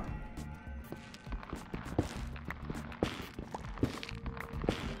blackstone.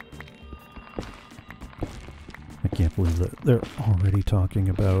 believe that they're already talking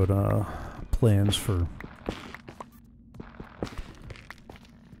about plans for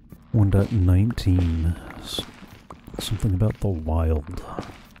 1.19. Something about the wild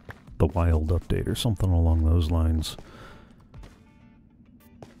update or something along those lines.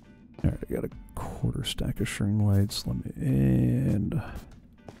 Alright, I got a quarter stack of string lights. And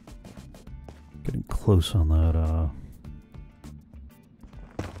getting close on that.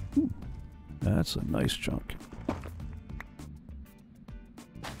 That's a nice chunk.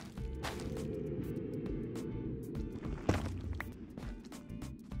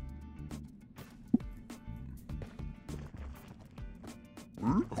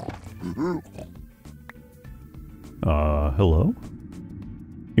 Hello?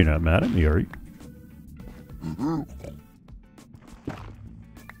 You're not mad at me, are you?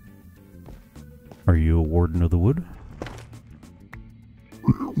 Are you a warden of the wood?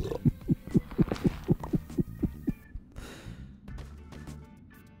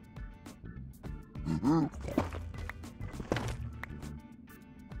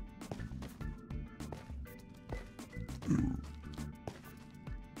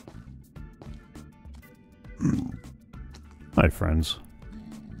 Hi, friends.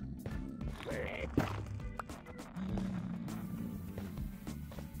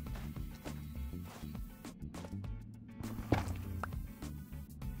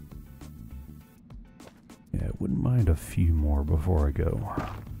 Yeah, I wouldn't mind a few more before I go.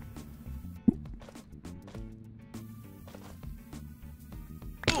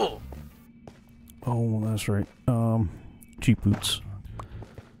 Oh, that's right. Cheap boots.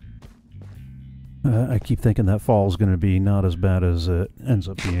 I keep thinking that fall is going to be not as bad as it ends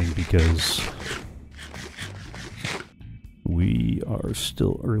up being because we are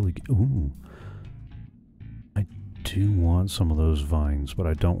still early. Ooh. I do want some of those vines, but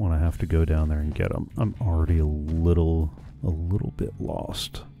I don't want to have to go down there and get them. I'm already a little bit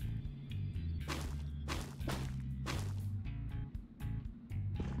lost.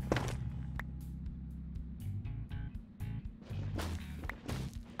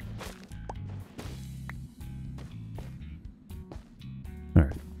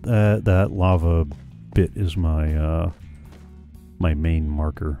 That lava bit is my my main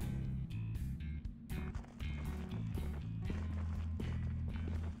marker.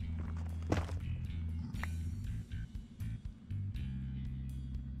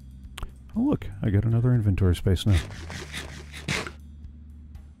 Oh look, I got another inventory space now.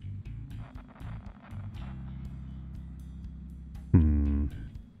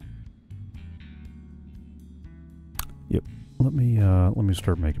 Yep. Let me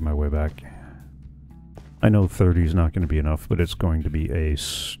start making my way back. I know 30 is not going to be enough, but it's going to be a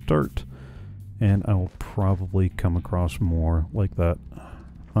start, and I will probably come across more like that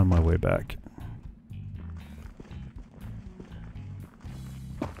on my way back.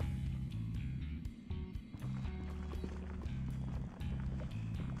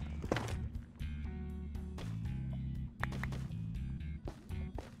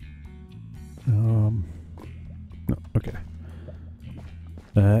 No, okay.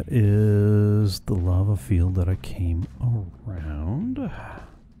 That is the lava field that I came around.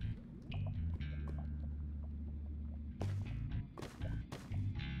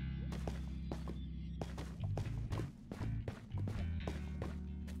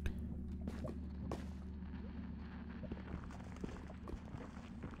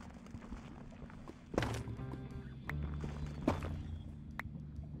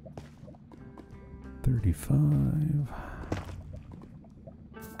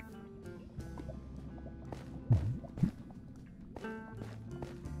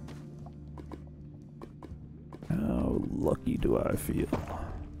 How lucky do I feel?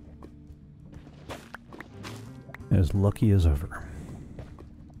 As lucky as ever.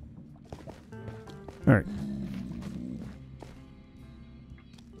 Alright.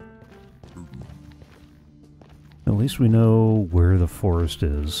 At least we know where the forest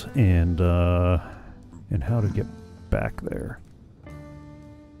is and how to get back there.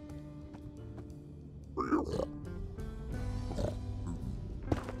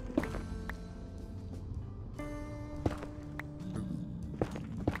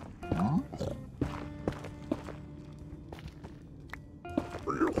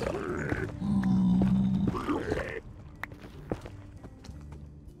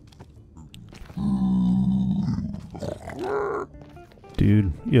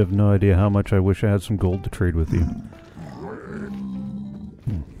 Dude, you have no idea how much I wish I had some gold to trade with you.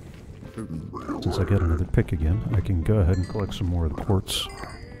 Since I get another pick again, I can go ahead and collect some more of the quartz.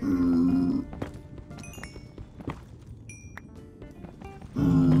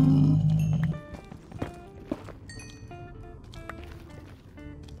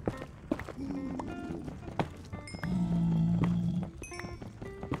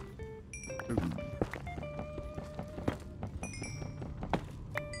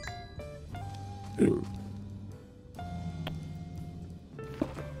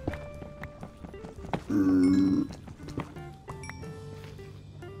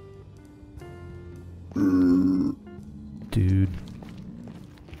 Dude.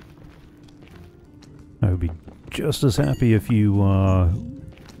 I would be just as happy if you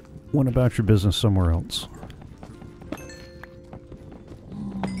went about your business somewhere else.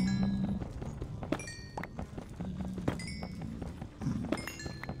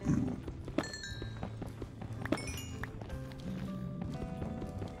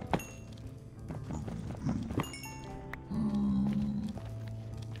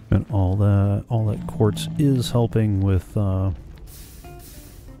 And all that quartz is helping with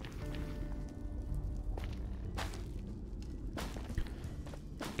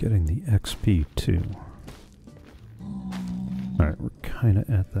getting the XP too. Alright, we're kind of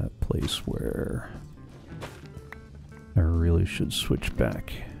at that place where I really should switch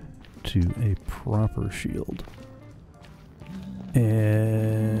back to a proper shield.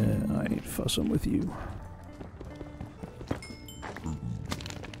 And I ain't fussing with you.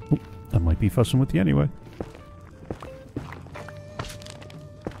 Oh, I might be fussing with you anyway.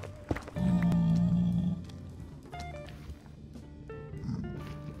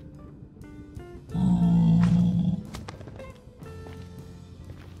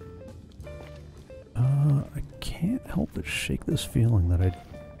 I can't help but shake this feeling that I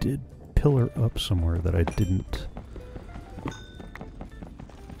did pillar up somewhere that I didn't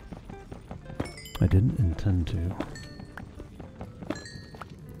intend to.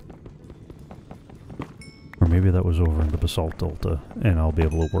 Or maybe that was over in the Basalt Delta, and I'll be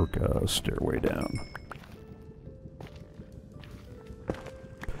able to work a stairway down.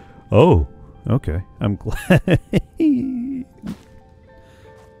 Oh, okay. I'm glad.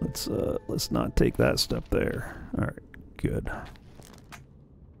 Let's not take that step there. All right, good.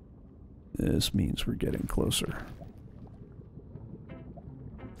 This means we're getting closer.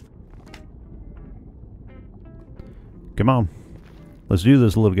 Come on. Let's do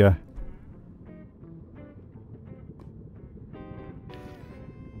this, little guy.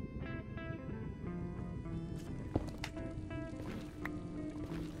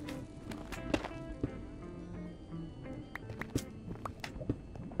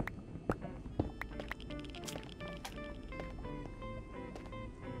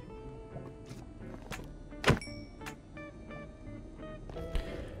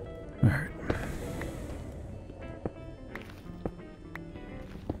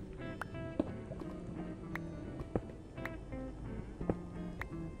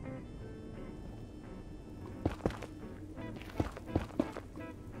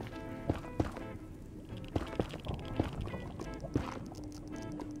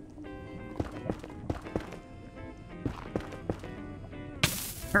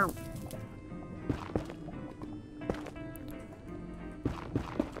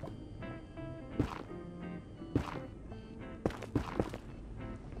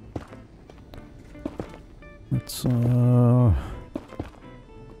 Let's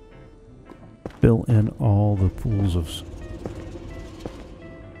fill in all the pools of...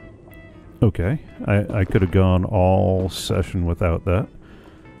 Okay, I could have gone all session without that.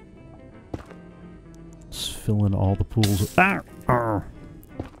 Let's fill in all the pools of...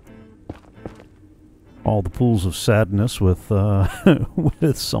 all the pools of sadness with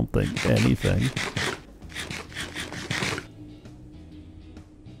with something, anything.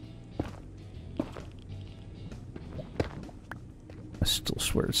 I still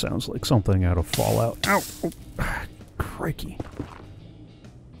swear it sounds like something out of Fallout. Ow! Oh, crikey.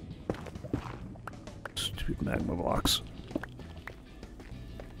 Stupid magma blocks.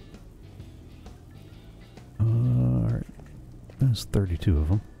 Alright. There's 32 of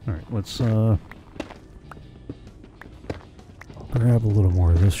them. Alright, let's grab a little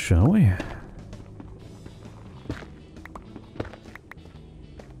more of this, shall we?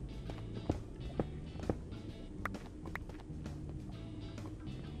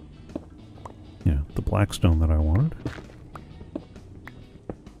 Yeah, the blackstone that I wanted.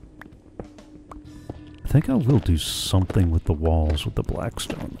 I think I will do something with the walls with the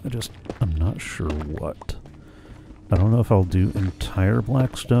blackstone. I'm not sure what. I don't know if I'll do entire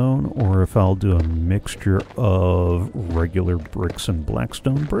blackstone or if I'll do a mixture of regular bricks and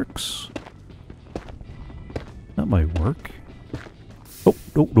blackstone bricks. That might work. Oh,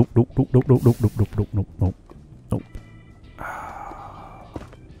 nope, nope, nope, nope, nope, nope, nope, nope, nope, nope, nope, nope.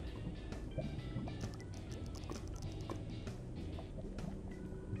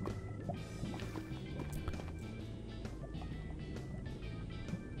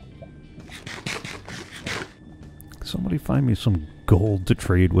 Somebody find me some gold to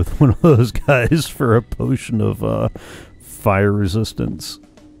trade with one of those guys for a potion of fire resistance.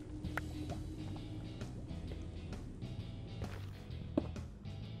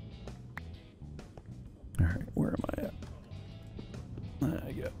 Alright, where am I at? There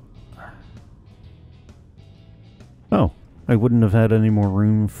you go. Oh, I wouldn't have had any more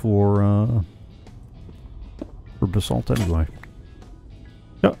room for basalt anyway.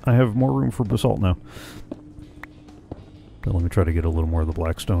 Yeah, I have more room for basalt now. But let me try to get a little more of the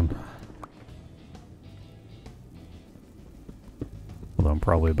blackstone. Although I'm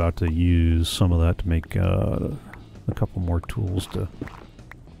probably about to use some of that to make a couple more tools to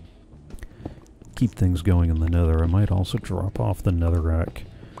keep things going in the nether. I might also drop off the netherrack.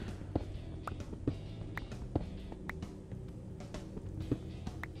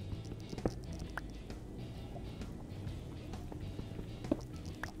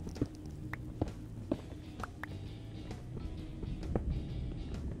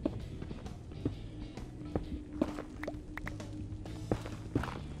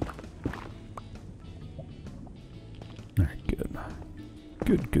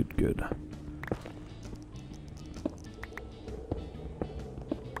 Good.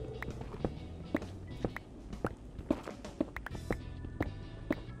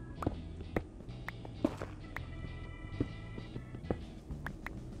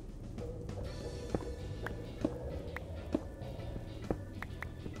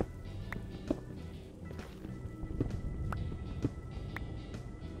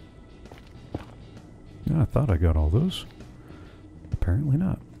 Yeah, I thought I got all those. Apparently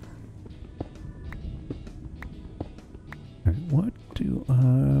not. What do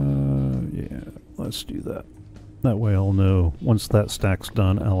yeah, let's do that. That way I'll know once that stack's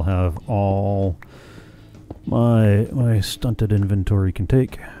done, I'll have all my stunted inventory can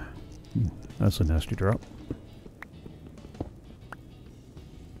take. That's a nasty drop.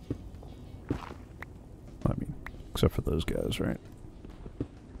 I mean, except for those guys, right?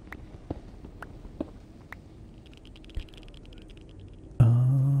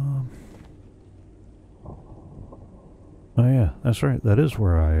 Oh yeah, that's right. That is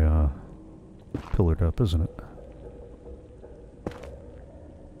where I pillared up, isn't it?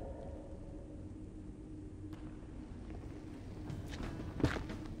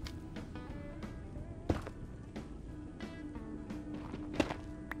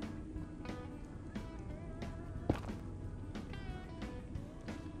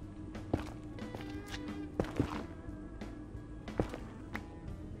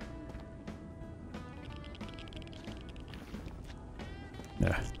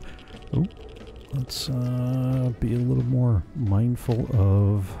 Yeah. Oh, let's be a little more mindful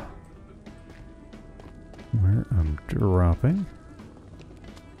of where I'm dropping.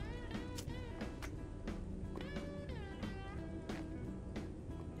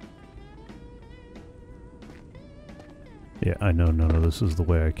 Yeah, I know none of this is the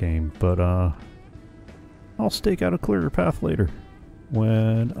way I came, but I'll stake out a clearer path later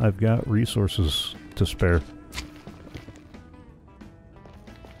when I've got resources to spare.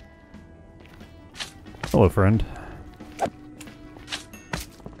 Hello, friend.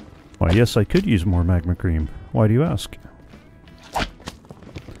 Why, yes, I could use more magma cream. Why do you ask?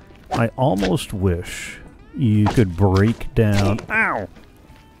 I almost wish you could break down... Ow!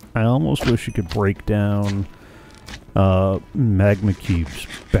 I almost wish you could break down magma cubes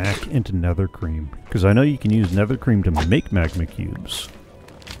back into nether cream. Because I know you can use nether cream to make magma cubes.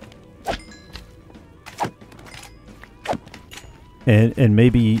 And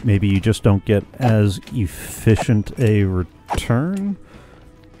maybe you just don't get as efficient a return,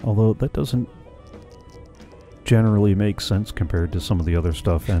 although that doesn't generally make sense compared to some of the other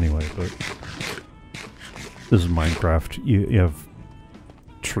stuff anyway. But this is Minecraft. You have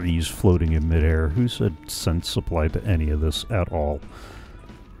trees floating in midair. Who said sense applied to any of this at all?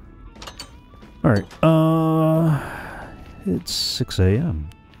 All right. It's 6 a.m.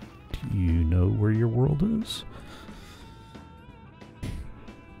 Do you know where your world is?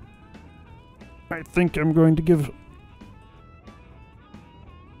 I think I'm going to give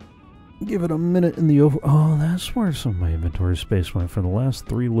it a minute in the over... Oh, that's where some of my inventory space went for the last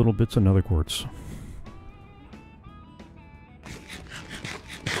 3 little bits of nether quartz.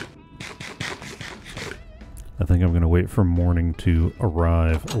 I think I'm going to wait for morning to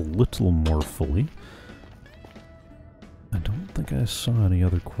arrive a little more fully. I don't think I saw any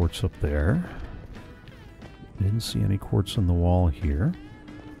other quartz up there. Didn't see any quartz on the wall here.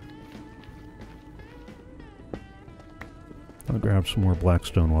 I'll grab some more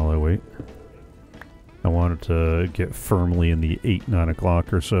blackstone while I wait. I wanted to get firmly in the 8-9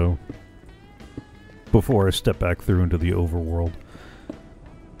 o'clock or so before I step back through into the overworld.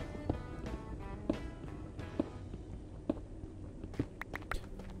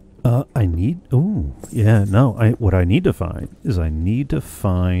 I need... Oh, yeah, no. What I need to find is I need to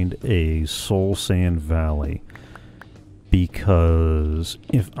find a soul sand valley. Because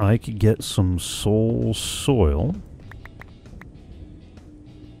if I could get some soul soil...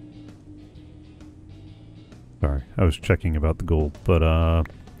 Sorry, I was checking about the gold, but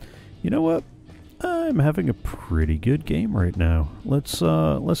you know what? I'm having a pretty good game right now. Let's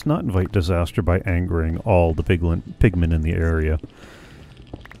not invite disaster by angering all the pigmen in the area.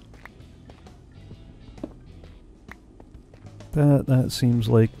 That seems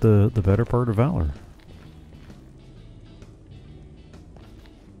like the better part of valor.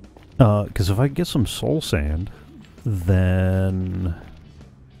 Because if I get some soul sand, then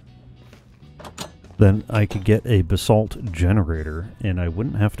I could get a basalt generator, and I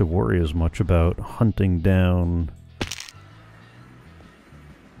wouldn't have to worry as much about hunting down,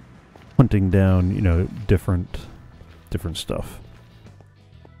 you know, different stuff.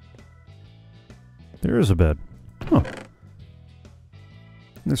 There is a bed. Huh.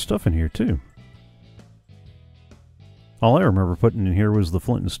 There's stuff in here, too. All I remember putting in here was the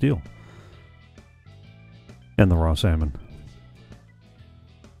flint and steel. And the raw salmon.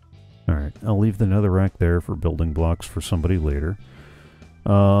 Alright, I'll leave the netherrack there for building blocks for somebody later.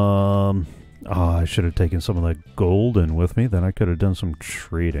 Oh, I should have taken some of that gold in with me, then I could have done some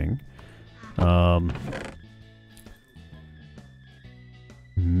trading.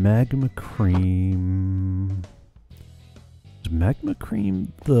 Magma cream... Is magma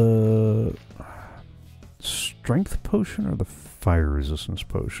cream the strength potion or the fire resistance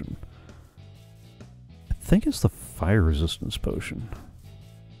potion? I think it's the fire resistance potion.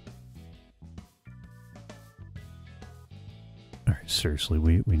 Alright, seriously,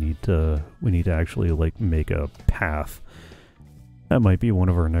 we need to actually like make a path. That might be one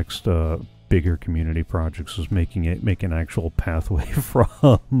of our next bigger community projects, is make an actual pathway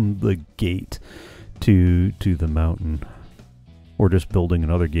from the gate to the mountain. Or just building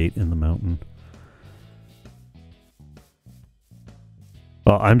another gate in the mountain.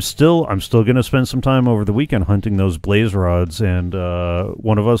 I'm still gonna spend some time over the weekend hunting those blaze rods, and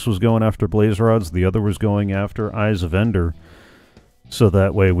one of us was going after blaze rods, the other was going after Eyes of Ender, so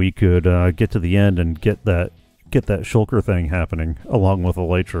that way we could get to the end and get that shulker thing happening along with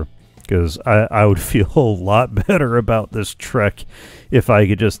Elytra. Because I would feel a lot better about this trek if I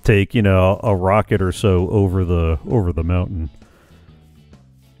could just take, you know, a rocket or so over the mountain.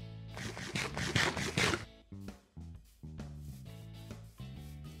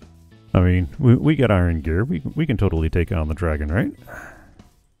 I mean, we got iron gear. We can totally take on the dragon, right?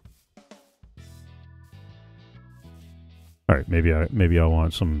 All right, maybe I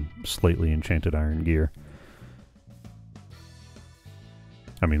want some slightly enchanted iron gear.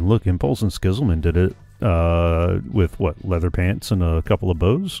 I mean, look, Impulse and Skizzleman did it with what, leather pants and a couple of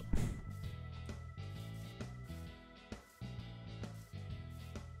bows.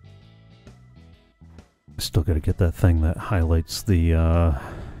 Still got to get that thing that highlights the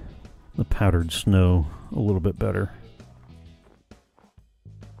powdered snow a little bit better.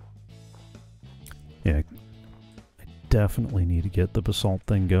 Yeah, I definitely need to get the basalt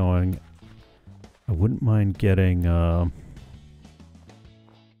thing going. I wouldn't mind getting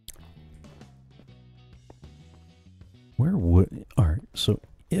where would... Alright, so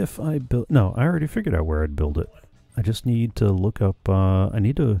if I build... No, I already figured out where I'd build it. I just need to look up... I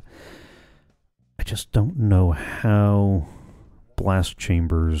just don't know how blast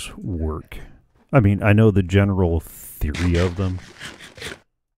chambers work. I mean, I know the general theory of them,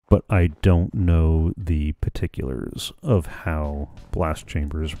 but I don't know the particulars of how blast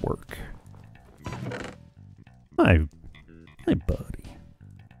chambers work. Hi, buddy.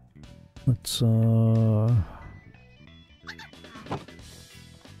 Let's,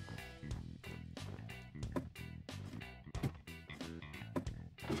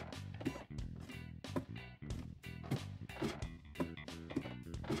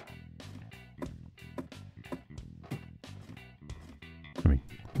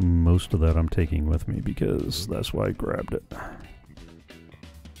 most of that I'm taking with me because that's why I grabbed it.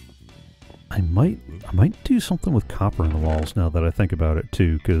 I might do something with copper in the walls now that I think about it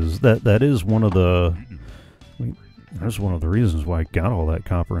too, because that is one of the... that's one of the reasons why I got all that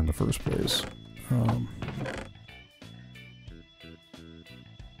copper in the first place.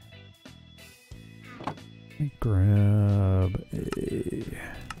 Grab a...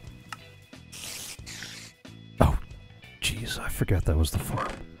 Oh, jeez, I forgot that was the farm.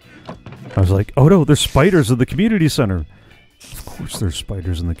 I was like, oh no, there's spiders in the community center. Of course there's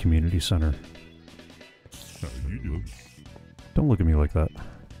spiders in the community center. How you doing? Don't look at me like that.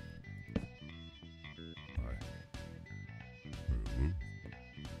 Hi.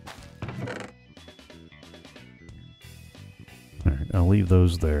 Hello? Alright, I'll leave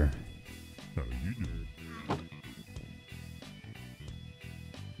those there. How you doing?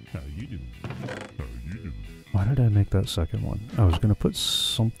 Why did I make that second one? I was going to put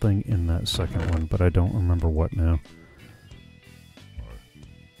something in that second one, but I don't remember what now.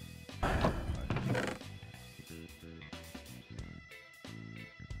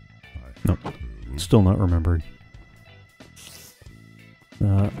 Nope. Still not remembering.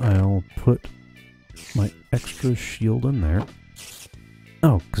 I'll put my extra shield in there.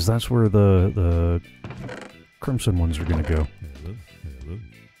 Oh, because that's where the crimson ones are going to go. Hello, hello.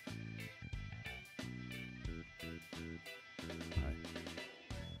 Hi.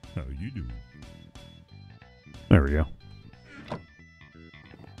 How you doing? There we go. Hi.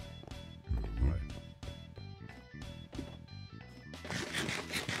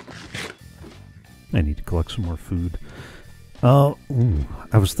 I need to collect some more food. I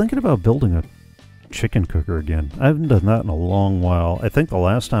was thinking about building a chicken cooker again. I haven't done that in a long while. I think the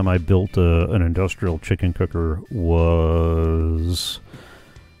last time I built an industrial chicken cooker was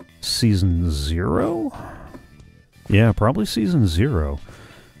season 0? Yeah, probably season 0.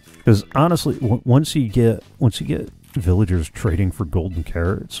 Because honestly, once you get villagers trading for golden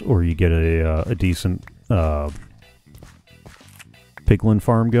carrots, or you get a decent piglin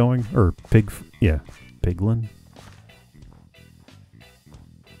farm going, or piglin.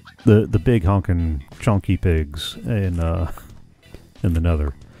 The big honkin' chunky pigs in the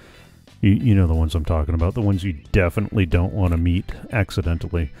Nether. You know the ones I'm talking about. The ones you definitely don't want to meet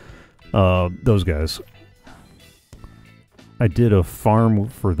accidentally. Those guys. I did a farm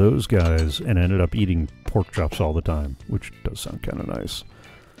for those guys and ended up eating pork chops all the time, which does sound kind of nice.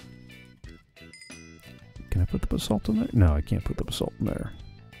 Can I put the basalt in there? No, I can't put the basalt in there.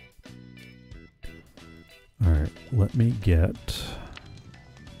 Alright, let me get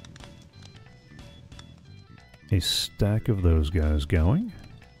a stack of those guys going.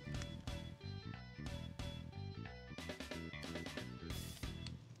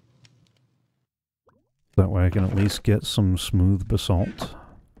 That way I can at least get some smooth basalt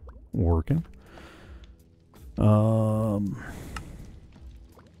working. Let's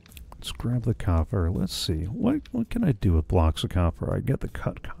grab the copper. Let's see. What can I do with blocks of copper? I get the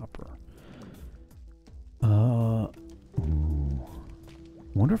cut copper.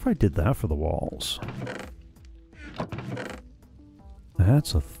 Wonder if I did that for the walls.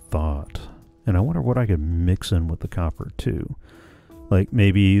 That's a thought. And I wonder what I could mix in with the copper too. Like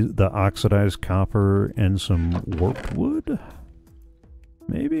maybe the oxidized copper and some warped wood?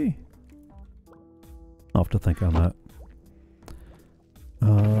 Maybe? I'll have to think on that.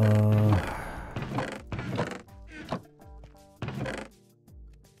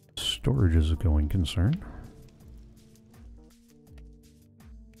 Storage is a going concern.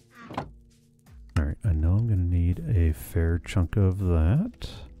 Alright, I know I'm going to need a fair chunk of that.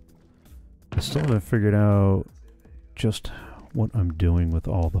 I still haven't figured out just what I'm doing with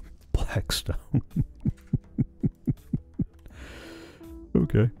all the blackstone.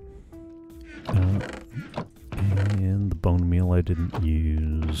 Okay. And the bone meal I didn't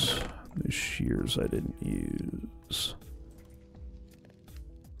use. The shears I didn't use.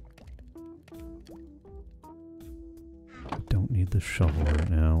 I don't need the shovel right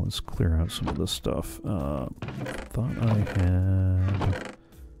now. Let's clear out some of this stuff. Thought I had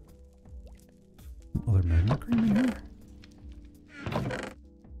some other magma cream in here.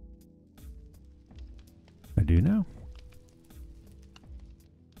 I do now.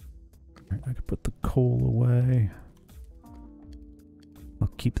 Alright, I could put the coal away.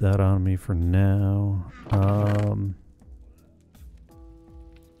 I'll keep that on me for now.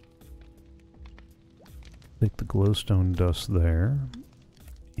 Take the glowstone dust there.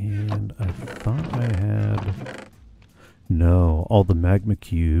 And I thought I had... No, all the magma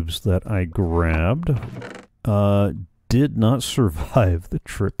cubes that I grabbed did not survive the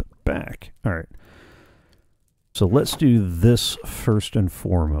trip back. Alright. So let's do this first and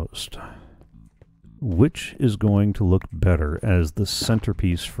foremost. Which is going to look better as the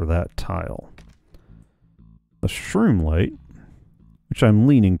centerpiece for that tile? A shroom light, which I'm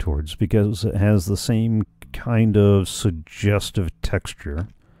leaning towards because it has the same kind of suggestive texture.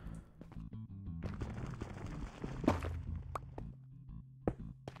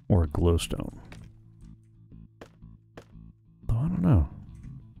 Or a glowstone. Though I don't know.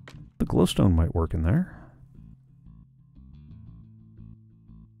 The glowstone might work in there.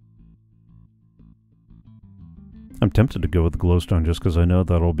 I'm tempted to go with the glowstone just because I know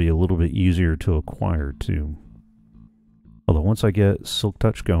that'll be a little bit easier to acquire too. Although once I get Silk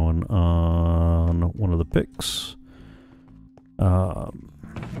Touch going on one of the picks, I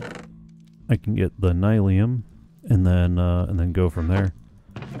can get the Nylium and then go from there.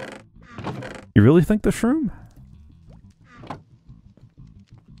 You really think the shroom?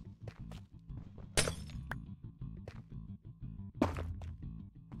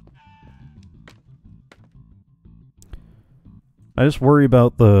 I just worry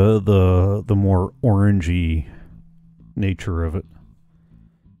about the more orangey nature of it.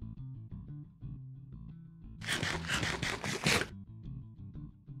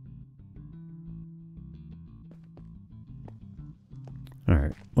 All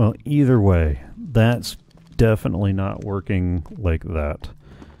right. Well, either way, that's definitely not working like that.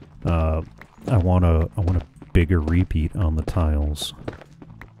 I want a bigger repeat on the tiles.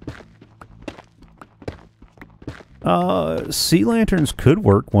 Sea lanterns could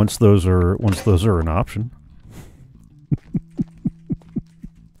work once those are an option.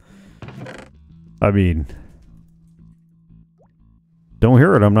 I mean, don't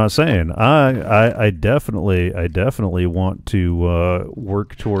hear it. I'm not saying. I definitely want to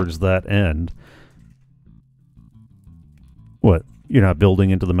work towards that end. What? You're not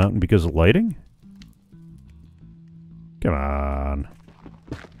building into the mountain because of lighting? Come on.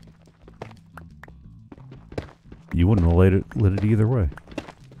 You wouldn't have lit it either way.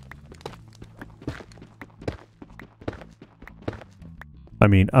 I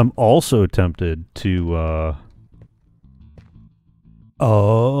mean, I'm also tempted to,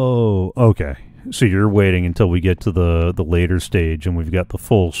 Oh, okay. So you're waiting until we get to the later stage and we've got the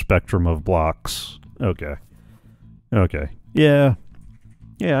full spectrum of blocks. Okay. Okay. Yeah.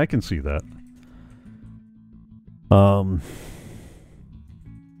 Yeah, I can see that.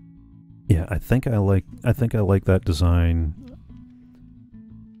 Yeah, I think I like that design.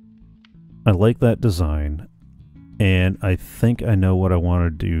 I like that design, and I think I know what I want to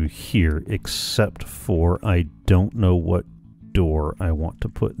do here, except for I don't know what door I want to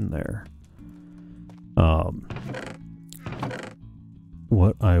put in there.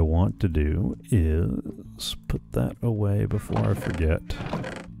 What I want to do is put that away before I forget.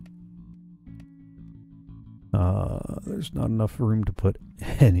 There's not enough room to put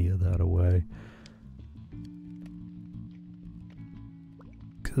any of that away.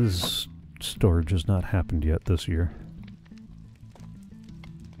 Because storage has not happened yet this year.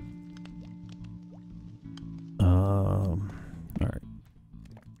 Alright.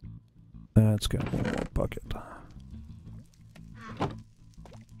 That's got one more bucket.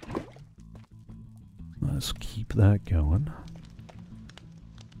 Let's keep that going.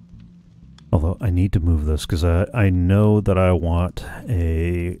 Although I need to move this because I know that I want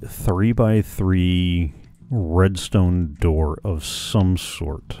a 3x3 redstone door of some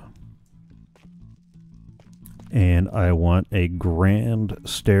sort. And I want a grand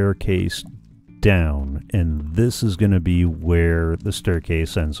staircase down, and this is going to be where the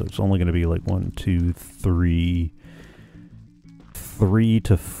staircase ends. So it's only going to be like 3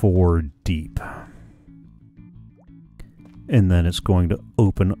 to 4 deep. And then it's going to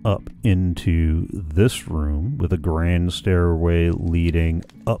open up into this room with a grand stairway leading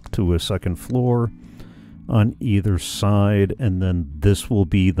up to a second floor on either side, and then this will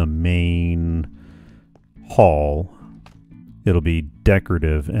be the main hall. It'll be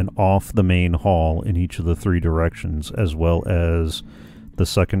decorative and off the main hall in each of the 3 directions, as well as the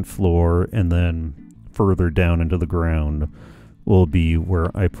second floor, and then further down into the ground will be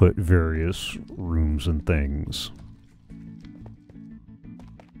where I put various rooms and things.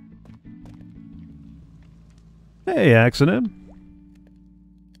 Hey, Accident.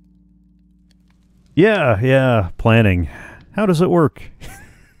 Yeah, planning. How does it work?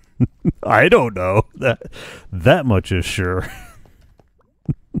 I don't know. That much is sure.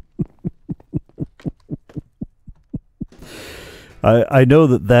 I know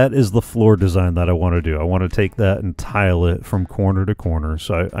that is the floor design that I want to do. I want to take that and tile it from corner to corner.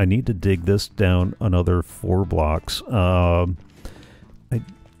 So I need to dig this down another 4 blocks. You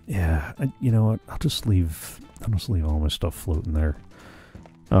know what? I'll just leave all my stuff floating there.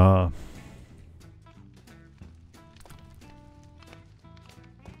 I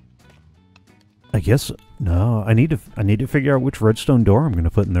guess no. I need to figure out which redstone door I'm going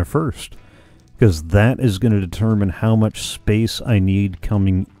to put in there first, because that is going to determine how much space I need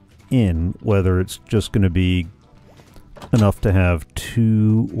coming in. Whether it's just going to be enough to have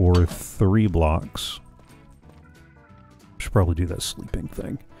 2 or 3 blocks. Should probably do that sleeping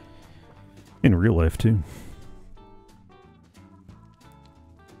thing in real life too.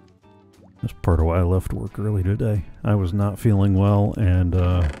 That's part of why I left work early today. I was not feeling well, and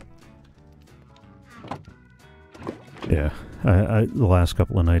yeah, the last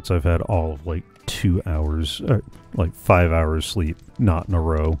couple of nights I've had all of like 2 hours, like 5 hours sleep, not in a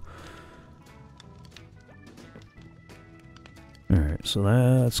row. Alright, so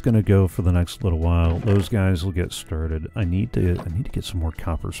that's gonna go for the next little while. Those guys will get started. I need to get some more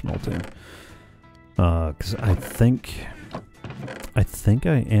copper smelting. Because I think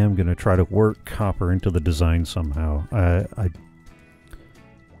I am gonna try to work copper into the design somehow.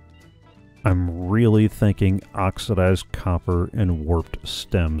 I'm really thinking oxidized copper and warped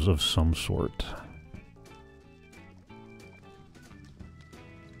stems of some sort.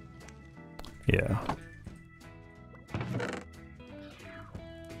 Yeah.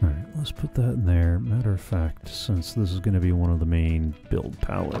 Alright, let's put that in there. Matter of fact, since this is going to be one of the main build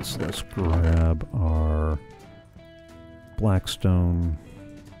palettes, let's grab our blackstone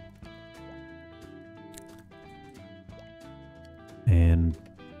and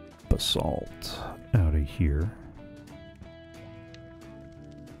basalt out of here.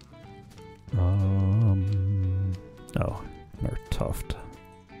 Oh, our tuft.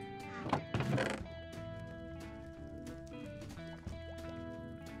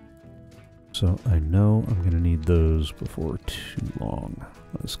 So I know I'm going to need those before too long.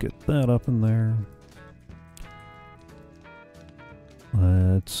 Let's get that up in there.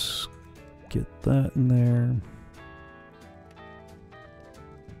 Let's get that in there.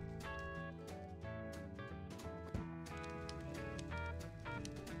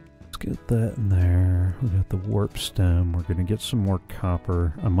 Let's get that in there. We got the warp stem. We're going to get some more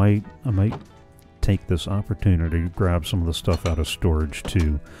copper. I might take this opportunity to grab some of the stuff out of storage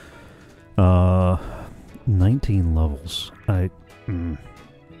too. 19 levels. I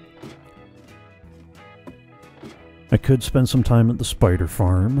could spend some time at the spider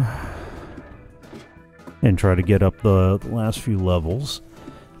farm and try to get up the last few levels.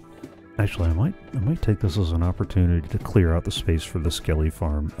 Actually, I might take this as an opportunity to clear out the space for the skelly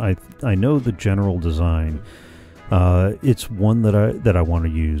farm. I know the general design. It's one that I want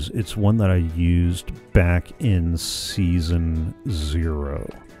to use. It's one that I used back in Season 0.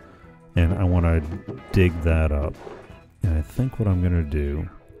 And I want to dig that up. And I think what I'm going to do...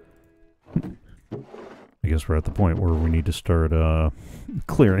 I guess we're at the point where we need to start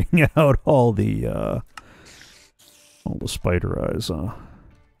clearing out all the spider eyes.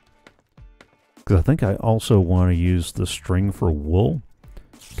 Because I think I also want to use the string for wool.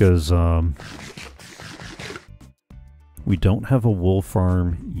 Because we don't have a wool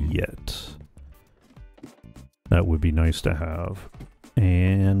farm yet. That would be nice to have.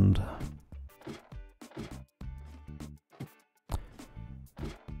 And...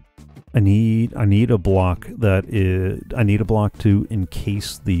 I need a block that is... I need a block to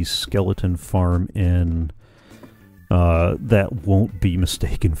encase the skeleton farm in that won't be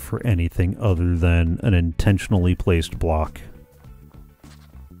mistaken for anything other than an intentionally placed block.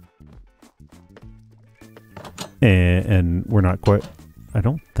 And we're not quite... I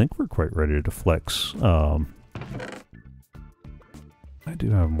don't think we're quite ready to flex. I do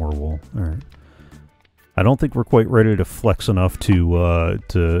have more wool. Alright. I don't think we're quite ready to flex enough to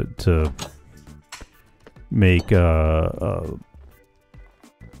make a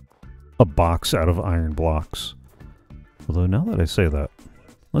box out of iron blocks. Although now that I say that,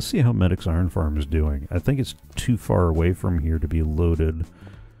 let's see how Medic's Iron Farm is doing. I think it's too far away from here to be loaded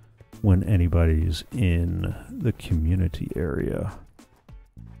when anybody's in the community area.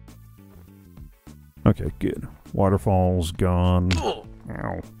 Okay, good. Waterfall's gone.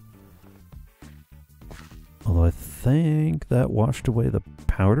 Ow. Although I think that washed away the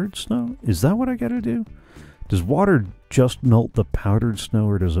powdered snow? Is that what I gotta do? Does water just melt the powdered snow,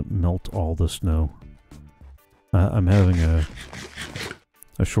 or does it melt all the snow? I'm having a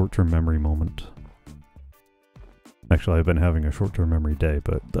short-term memory moment. Actually, I've been having a short-term memory day,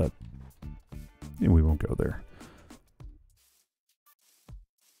 but that... we won't go there.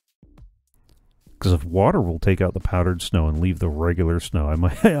 Because if water will take out the powdered snow and leave the regular snow, I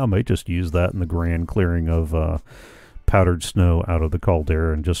might just use that in the grand clearing of powdered snow out of the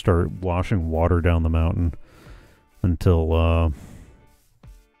caldera and just start washing water down the mountain until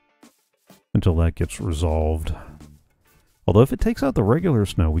that gets resolved. Although if it takes out the regular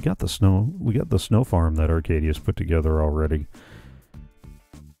snow, we got the snow farm that Arcadius put together already,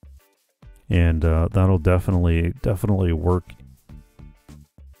 and that'll definitely work.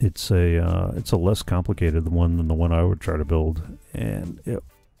 It's a less complicated one than the one I would try to build, and it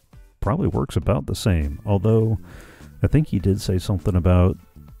probably works about the same. Although I think he did say something about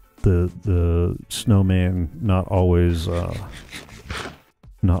the snowman not always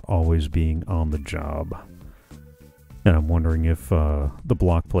being on the job, and I'm wondering if the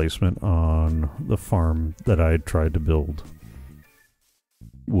block placement on the farm that I tried to build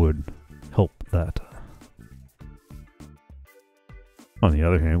would help that. On the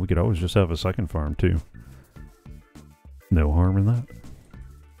other hand, we could always just have a second farm, too. No harm in that.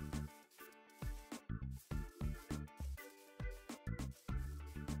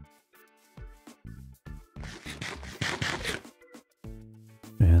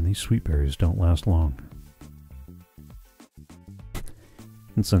 Man, these sweet berries don't last long.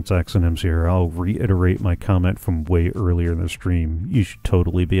 And since Axonim's here, I'll reiterate my comment from way earlier in the stream. You should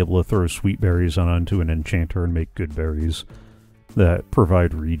totally be able to throw sweet berries onto an enchanter and make good berries that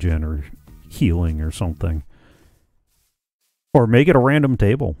provide regen or healing or something. Or make it a random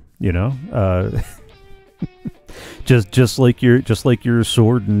table, you know? Just like your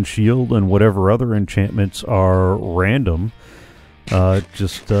sword and shield and whatever other enchantments are random.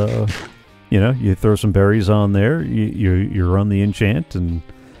 You know, you throw some berries on there, you run the enchant, and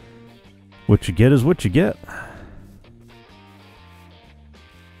what you get is what you get.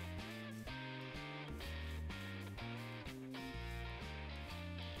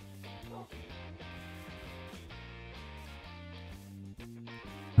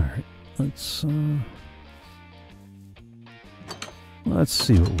 Alright, let's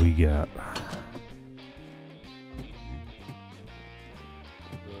see what we got.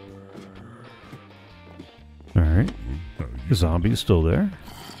 Alright. The zombie is still there.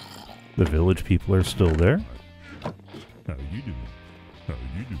 The village people are still there. How you doing? How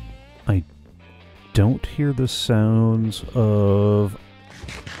you doing? I don't hear the sounds of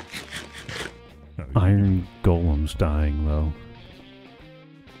iron golems dying, though.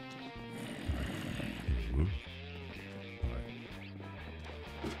 Hello? Hi.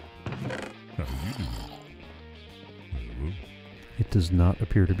 How you doing? Hello? It does not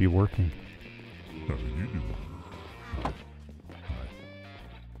appear to be working. How you doing?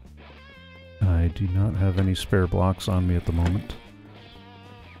 I do not have any spare blocks on me at the moment.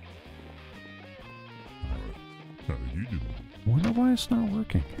 How you doing? Wonder why it's not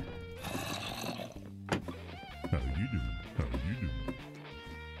working. How you doing? How you doing?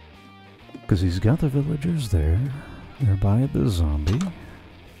 Because he's got the villagers there. They're by the zombie.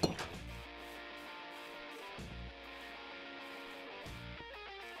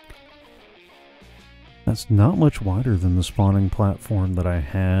 That's not much wider than the spawning platform that I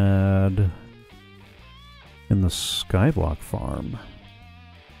had in the Skyblock farm.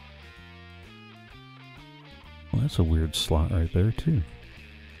 Well, that's a weird slot right there, too.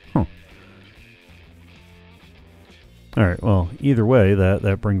 Huh. Alright, well, either way,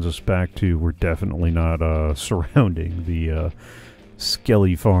 that brings us back to we're definitely not surrounding the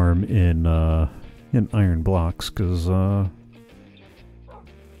Skelly farm in iron blocks, because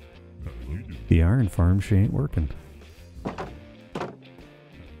the iron farm, she ain't working.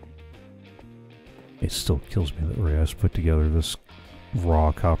 It still kills me that Reyes put together this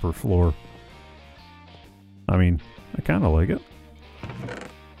raw copper floor. I mean, I kind of like it.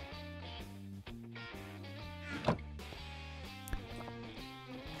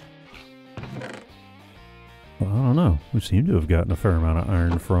 Well, I don't know. We seem to have gotten a fair amount of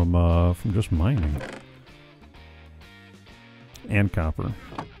iron from just mining. And copper.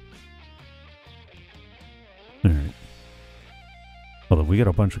 Alright. Although we got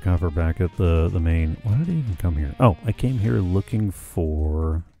a bunch of copper back at the main. Why did I even come here? Oh, I came here looking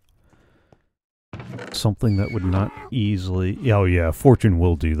for something that would not easily... Oh yeah, Fortune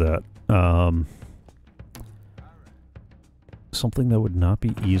will do that. Something that would not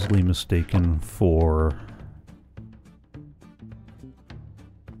be easily mistaken for...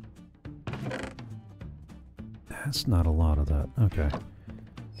 That's not a lot of that. Okay.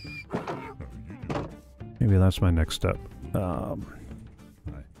 Maybe that's my next step.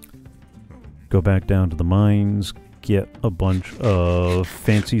 Go back down to the mines, get a bunch of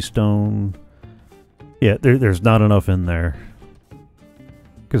fancy stone. Yeah, there's not enough in there.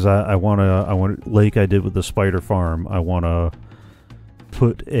 Because I want like I did with the spider farm, I want to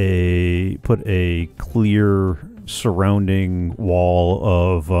put a clear surrounding wall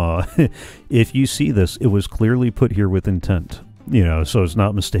of if you see this, it was clearly put here with intent. You know, so it's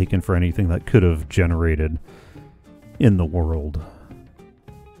not mistaken for anything that could have generated in the world.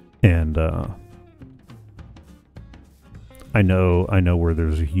 And I know where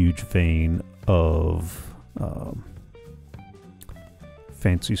there's a huge vein of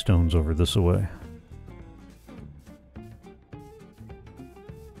fancy stones over this way.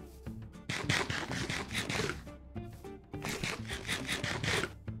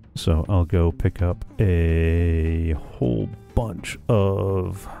 So I'll go pick up a whole bunch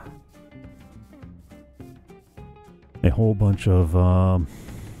of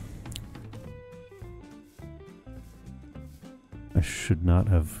I should not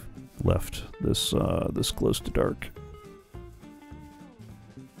have left this this close to dark.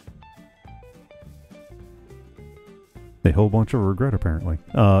 A whole bunch of regret, apparently.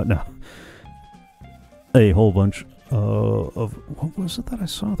 No. A whole bunch of... What was it that I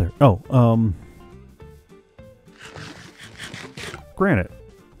saw there? Oh, granite.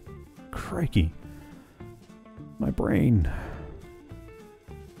 Crikey. My brain.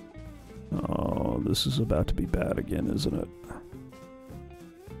 this is about to be bad again, isn't it?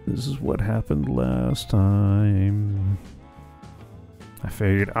 This is what happened last time. I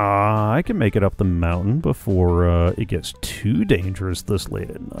figured, I can make it up the mountain before it gets too dangerous this late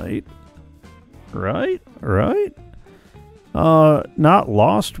at night. Right? Right? Not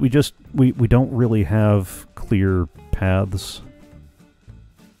lost. We don't really have clear paths.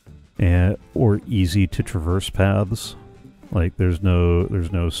 Or easy to traverse paths. Like there's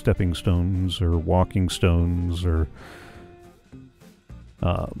no stepping stones or walking stones or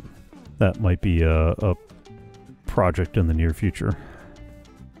that might be a project in the near future.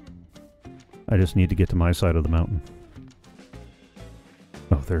 I just need to get to my side of the mountain.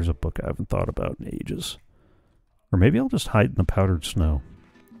 Oh, there's a book I haven't thought about in ages. Or maybe I'll just hide in the powdered snow.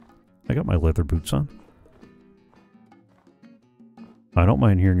 I got my leather boots on. I don't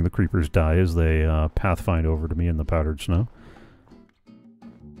mind hearing the creepers die as they pathfind over to me in the powdered snow.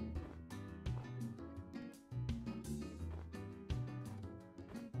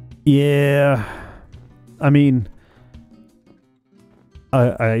 Yeah, I mean,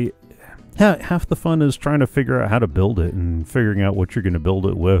 half the fun is trying to figure out how to build it and figuring out what you're going to build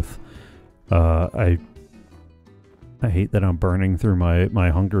it with. I hate that I'm burning through my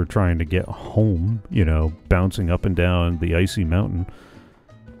hunger trying to get home, you know, bouncing up and down the icy mountain.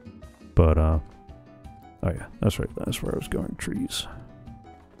 But, oh yeah, that's right, that's where I was going, trees.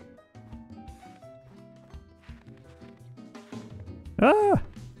 Ah!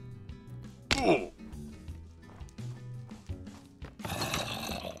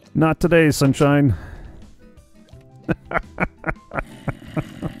 Not today, sunshine.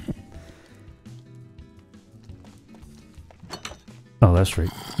 Oh, that's right.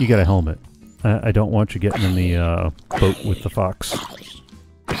 You got a helmet. I don't want you getting in the boat with the fox.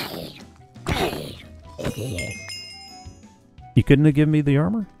 You couldn't have given me the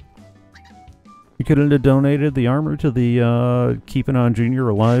armor? You couldn't have donated the armor to the Keeping On Junior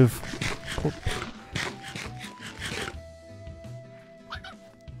Alive?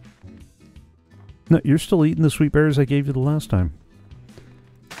 No, you're still eating the sweet berries I gave you the last time.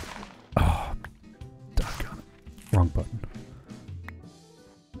 Oh, doggone it. Wrong button.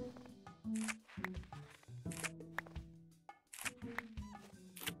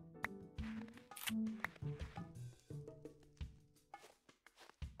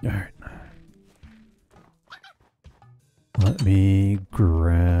 Alright. Let me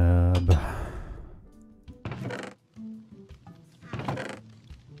grab...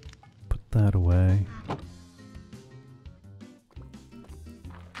 Put that away.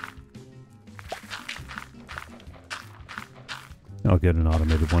 I'll get an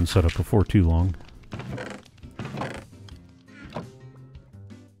automated one set up before too long.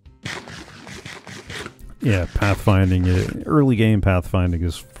 Yeah, pathfinding, early game pathfinding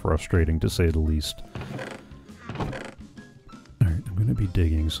is frustrating to say the least. Alright, I'm going to be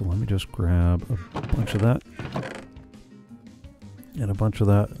digging, so let me just grab a bunch of that. And a bunch of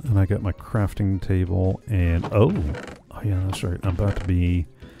that, and I got my crafting table, and oh yeah, that's right, I'm about to be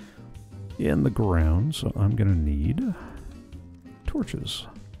in the ground, so I'm going to need torches.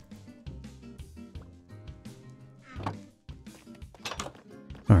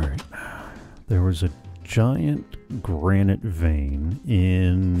 Alright, there was a giant granite vein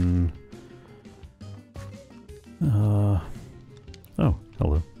in... oh,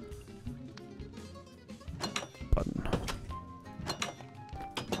 hello. Button.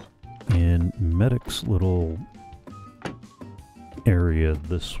 In Medic's little area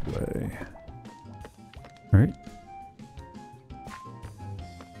this way. Right?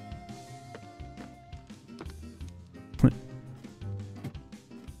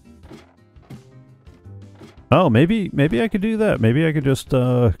 Oh, maybe I could do that. Maybe I could just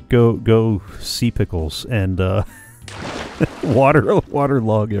go sea pickles and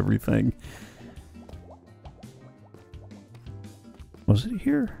waterlog everything. Was it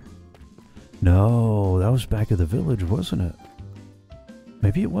here? No, that was back at the village, wasn't it?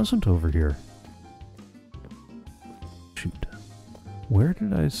 Maybe it wasn't over here. Shoot. Where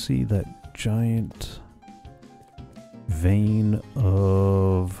did I see that giant vein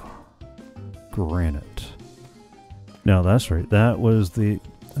of granite? No, that's right. That was the...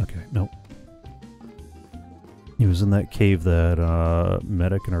 Okay, nope. He was in that cave that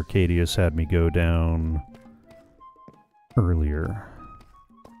Medic and Arcadius had me go down earlier.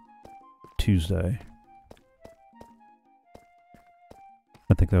 Tuesday.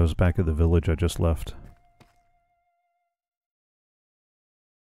 I think that was back at the village I just left.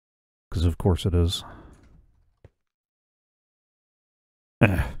 Because of course it is.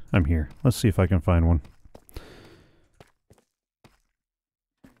 I'm here. Let's see if I can find one.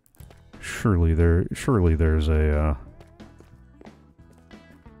 Surely there's a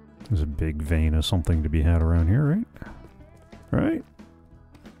big vein of something to be had around here, right? Right?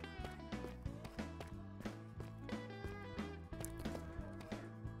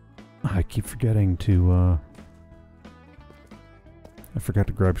 I keep forgetting to, I forgot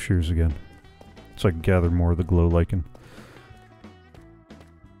to grab shears again, so I can gather more of the glow lichen.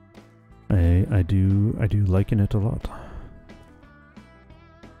 I do liken it a lot.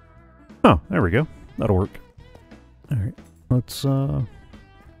 Oh, there we go. That'll work. Alright, let's,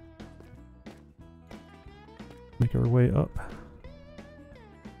 make our way up.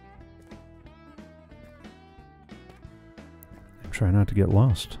 And try not to get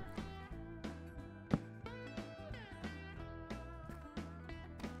lost.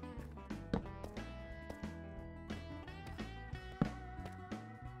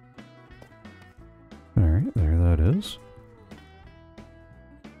 Alright, there that is.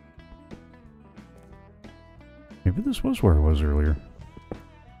 Maybe this was where I was earlier.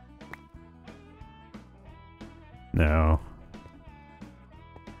 No.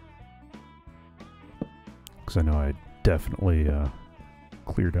 Because I know I definitely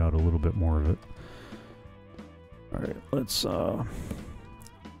cleared out a little bit more of it. Alright, let's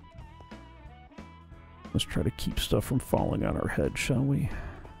try to keep stuff from falling on our head, shall we?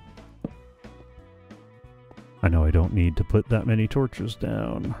 I know I don't need to put that many torches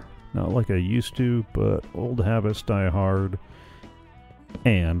down. Not like I used to, but old habits die hard.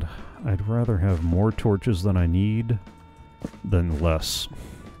 And I'd rather have more torches than I need than less.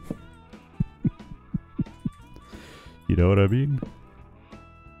 You know what I mean?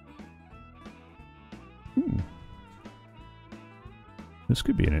 This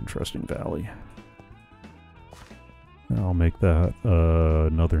could be an interesting valley. I'll make that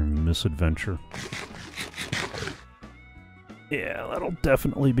another misadventure. Yeah, that'll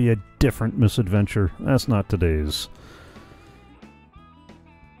definitely be a different misadventure. That's not today's.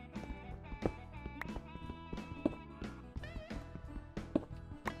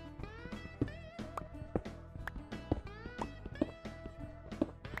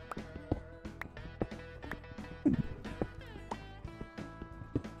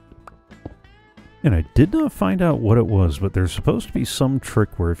 And I did not find out what it was, but there's supposed to be some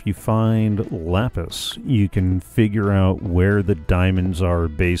trick where if you find lapis, you can figure out where the diamonds are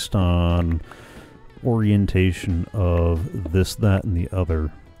based on orientation of this, that, and the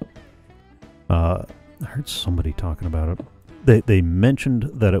other. I heard somebody talking about it. They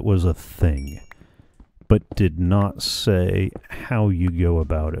mentioned that it was a thing, but did not say how you go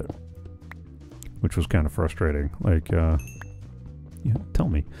about it, which was kind of frustrating. Like, yeah, tell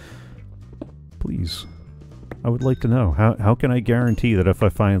me. Please. I would like to know. How can I guarantee that if I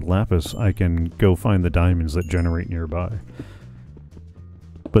find lapis, I can go find the diamonds that generate nearby?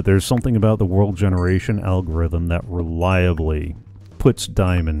 But there's something about the world generation algorithm that reliably puts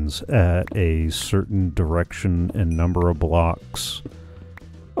diamonds at a certain direction and number of blocks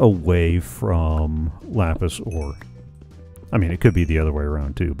away from lapis ore. I mean, it could be the other way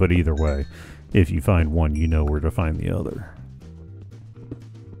around too, but either way, if you find one, you know where to find the other.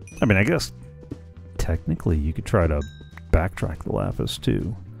 I mean, I guess technically, you could try to backtrack the lapis,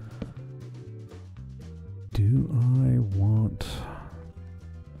 too. Do I want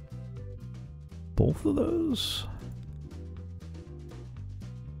both of those?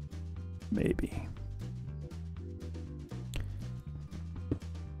 Maybe.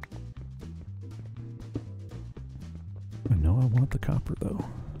 I know I want the copper, though.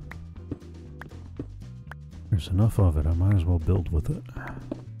 There's enough of it, I might as well build with it.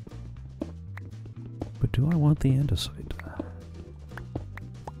 But do I want the andesite?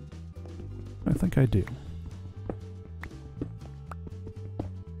 I think I do.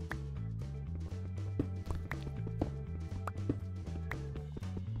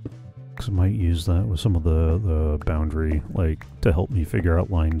 Because I might use that with some of the boundary, like, to help me figure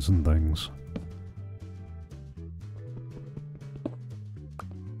out lines and things.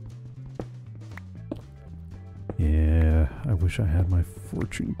 Yeah, I wish I had my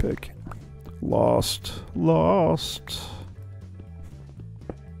fortune pick. Lost.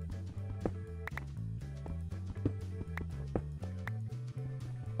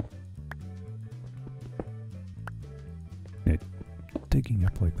 Yeah, digging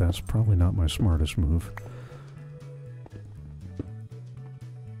up like that's probably not my smartest move.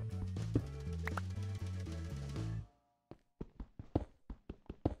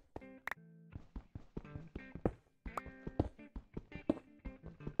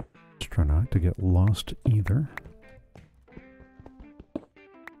 Try not to get lost either.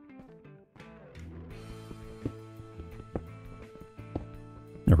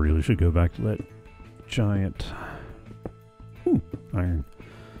 I really should go back to that giant iron.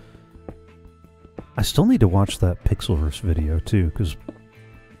 I still need to watch that Pixel Riffs video too, because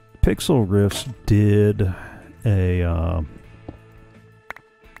Pixel Riffs did a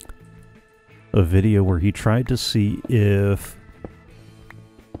video where he tried to see if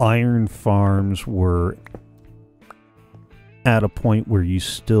iron farms were at a point where you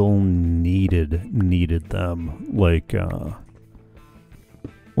still needed them, like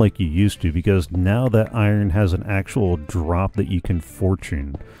you used to, because now that iron has an actual drop that you can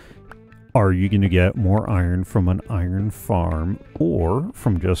fortune, are you going to get more iron from an iron farm or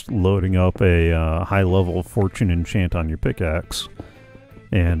from just loading up a high-level fortune enchant on your pickaxe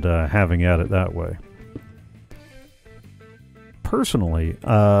and having at it that way? Personally,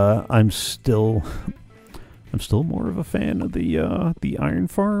 I'm still more of a fan of the iron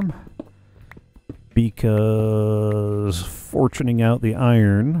farm, because fortuning out the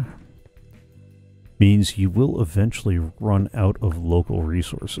iron means you will eventually run out of local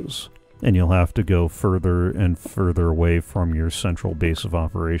resources, and you'll have to go further and further away from your central base of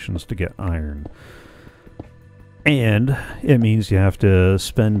operations to get iron. And it means you have to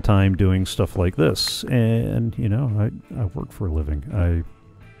spend time doing stuff like this. And, you know, I work for a living.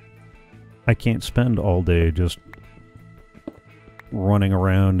 I can't spend all day just running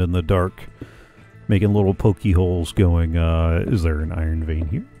around in the dark, making little pokey holes going, is there an iron vein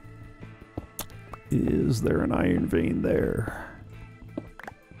here? Is there an iron vein there?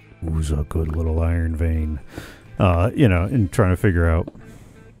 Who's a good little iron vein? You know, and trying to figure out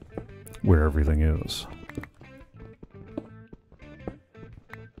where everything is.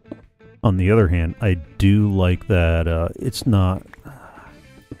 On the other hand, I do like that it's not...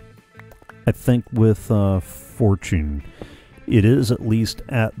 I think with Fortune, it is at least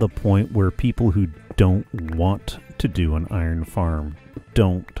at the point where people who don't want to do an iron farm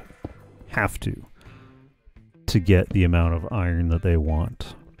don't have to get the amount of iron that they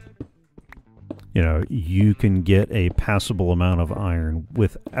want. You know, you can get a passable amount of iron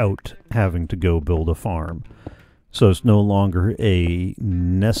without having to go build a farm. So it's no longer a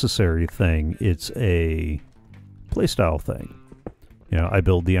necessary thing, it's a playstyle thing. You know, I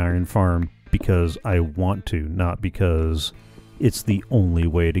build the iron farm because I want to, not because it's the only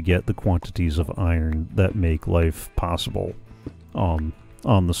way to get the quantities of iron that make life possible on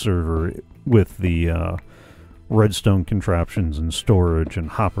the server with the redstone contraptions and storage and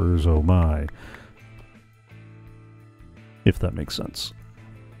hoppers, oh my. If that makes sense.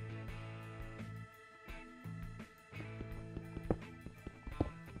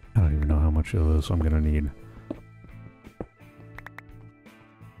 I don't even know how much of this I'm going to need.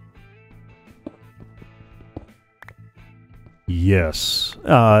 Yes.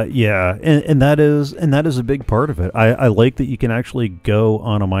 Yeah. And that is a big part of it. I like that you can actually go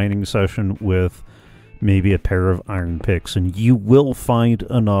on a mining session with maybe a pair of iron picks, and you will find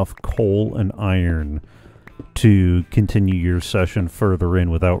enough coal and iron to continue your session further in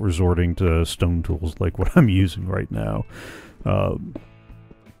without resorting to stone tools like what I'm using right now.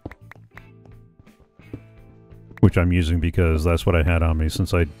 Which I'm using because that's what I had on me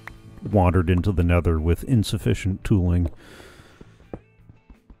since I wandered into the nether with insufficient tooling.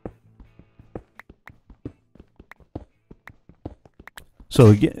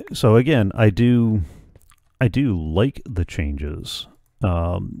 So again, I do like the changes,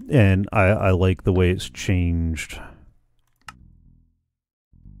 and I like the way it's changed. I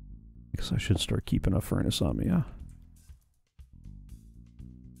guess I should start keeping a furnace on me, huh?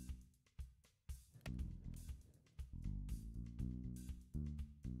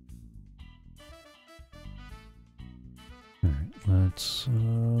 Alright, let's,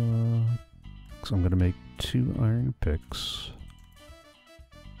 'cause I'm gonna make 2 iron picks.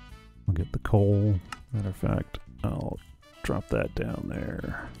 I'll get the coal. Matter of fact, I'll drop that down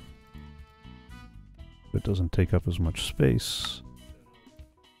there. It doesn't take up as much space.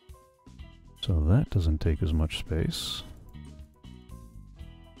 So that doesn't take as much space.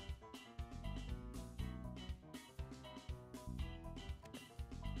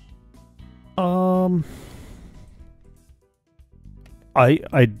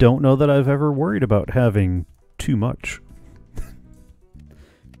 I don't know that I've ever worried about having too much.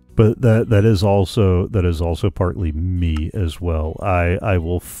 But that is also partly me as well. I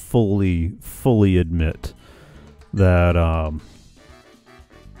will fully admit that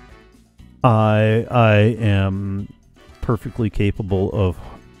I am perfectly capable of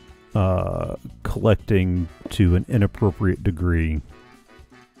collecting to an inappropriate degree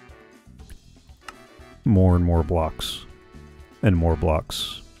more and more blocks, and more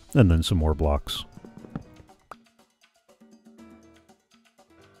blocks, and then some more blocks.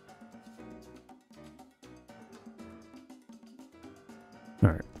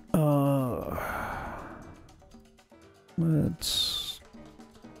 Alright. Let's...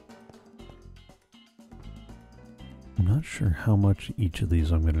 I'm not sure how much each of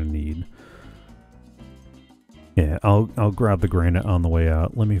these I'm going to need. Yeah, I'll grab the granite on the way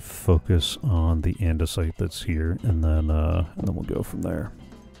out. Let me focus on the andesite that's here, and then we'll go from there.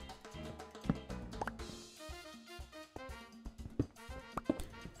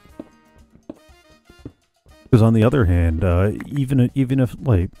 Because on the other hand, even if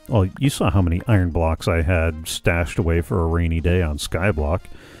like, well, you saw how many iron blocks I had stashed away for a rainy day on Skyblock,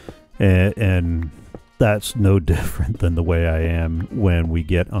 and that's no different than the way I am when we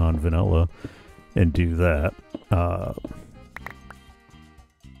get on vanilla and do that. I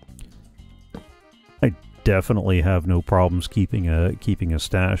definitely have no problems keeping a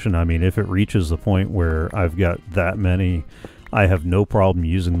stash, and I mean, if it reaches the point where I've got that many, I have no problem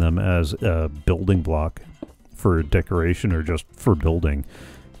using them as a building block for decoration or just for building.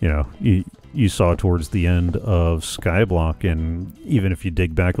 You know, you saw towards the end of Skyblock, and even if you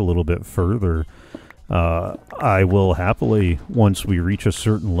dig back a little bit further, I will happily, once we reach a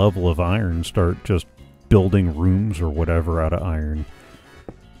certain level of iron, start just building rooms or whatever out of iron.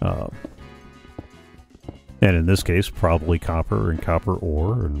 And in this case, probably copper and copper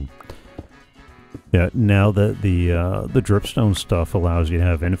ore. And yeah, now that the dripstone stuff allows you to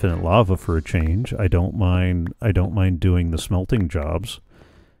have infinite lava for a change, I don't mind doing the smelting jobs.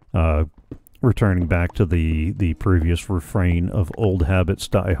 Returning back to the previous refrain of old habits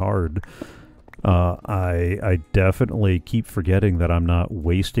die hard. I definitely keep forgetting that I'm not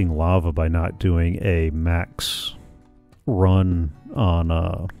wasting lava by not doing a max run on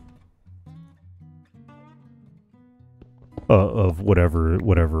of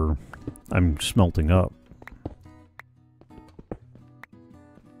whatever I'm smelting up.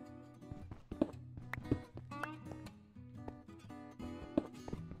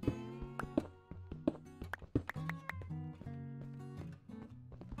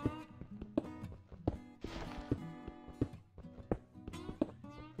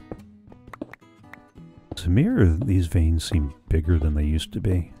 Samir, these veins seem bigger than they used to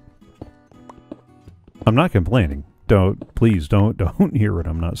be. I'm not complaining. Please don't hear what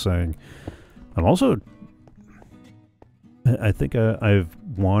I'm not saying. I'm also, I think I've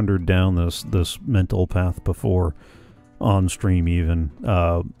wandered down this mental path before, on stream even.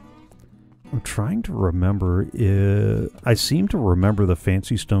 I'm trying to remember. I seem to remember the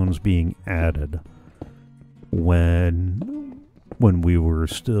fancy stones being added when we were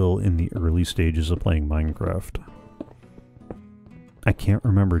still in the early stages of playing Minecraft. I can't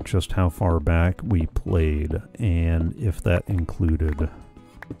remember just how far back we played, and if that included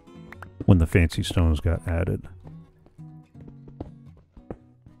when the fancy stones got added.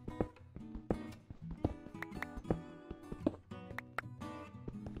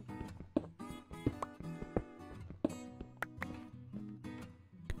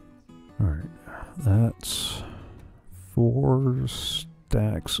 Alright, that's 4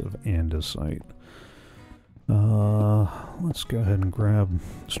 stacks of andesite. Let's go ahead and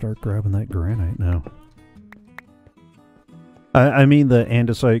start grabbing that granite now. I mean the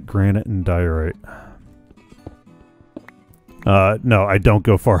andesite, granite, and diorite. No, I don't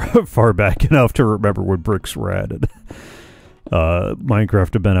go far back enough to remember when bricks were added.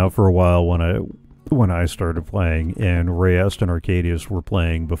 Minecraft had been out for a while when I started playing, and Rayest and Arcadius were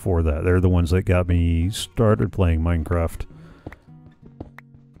playing before that. They're the ones that got me started playing Minecraft.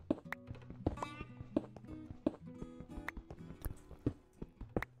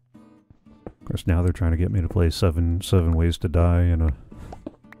 Of course, now they're trying to get me to play seven Ways to Die, and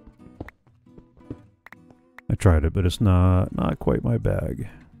I tried it, but it's not quite my bag.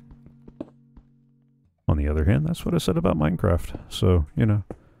 On the other hand, that's what I said about Minecraft, so, you know.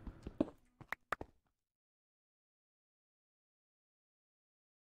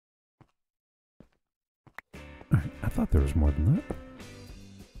 Alright, I thought there was more than that.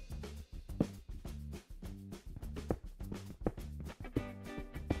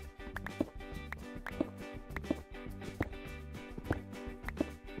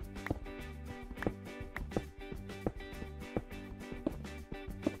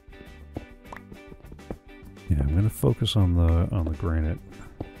 Yeah, I'm gonna focus on the granite,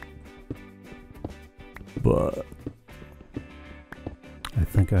 but I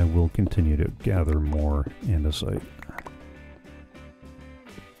think I will continue to gather more andesite.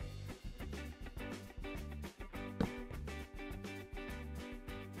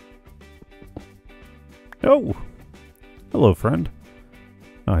 Oh! Hello, friend.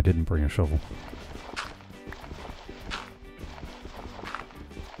 Oh, I didn't bring a shovel.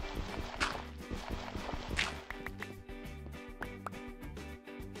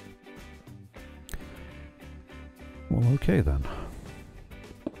 well, okay then.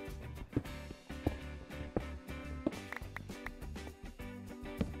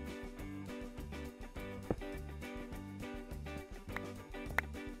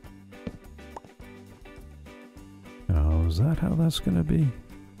 Oh, is that how that's gonna be?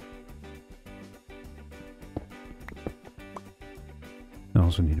 I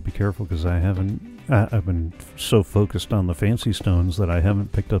also need to be careful because I've been so focused on the fancy stones that I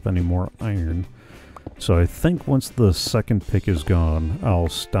haven't picked up any more iron. So I think once the second pick is gone, I'll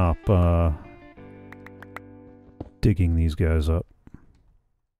stop digging these guys up.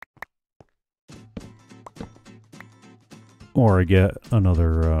 Or I get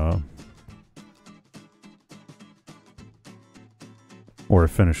another, or I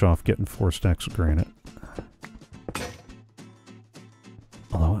finish off getting 4 stacks of granite.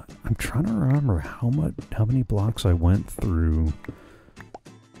 Although, I'm trying to remember how many blocks I went through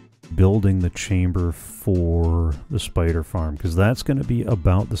building the chamber for the spider farm, because that's going to be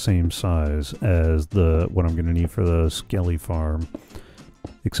about the same size as what I'm going to need for the skelly farm.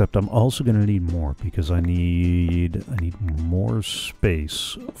 Except I'm also going to need more, because I need more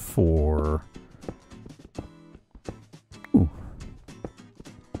space for... Ooh.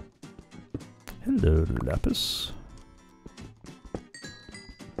 Hello, Lapis.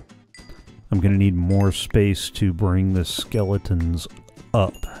 I'm going to need more space to bring the skeletons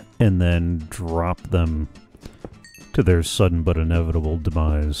up and then drop them to their sudden but inevitable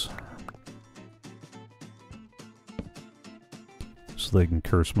demise. So they can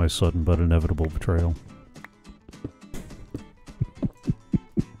curse my sudden but inevitable betrayal.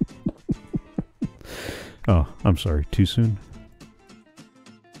 Oh, I'm sorry. Too soon?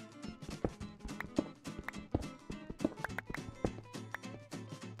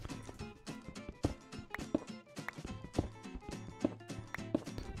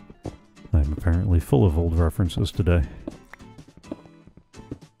 I'm apparently full of old references today.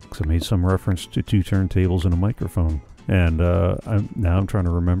 Because I made some reference to 2 turntables and a microphone. And now I'm trying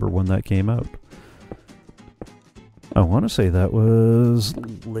to remember when that came out. I want to say that was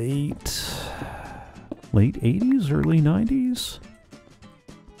late 80s, early 90s?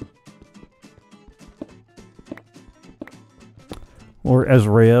 Or as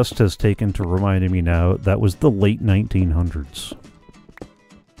Reyest has taken to reminding me now, that was the late 1900s.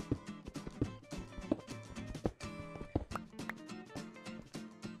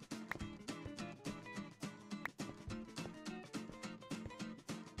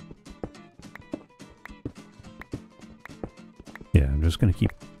 Yeah, I'm just going to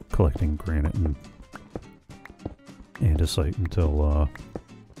keep collecting granite and andesite until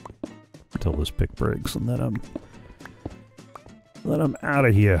this pick breaks, and then I'm out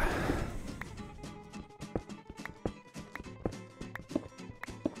of here.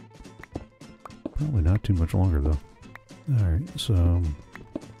 Probably not too much longer though. Alright, so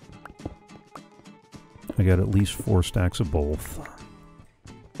I got at least 4 stacks of both.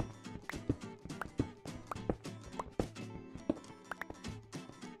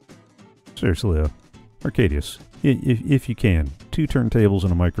 Seriously though, Arcadius, if you can, 2 turntables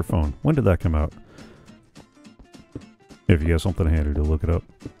and a microphone. When did that come out? If you got something handy to look it up.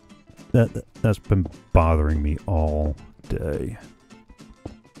 That's been bothering me all day.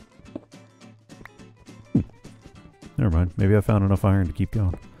 Never mind. Maybe I found enough iron to keep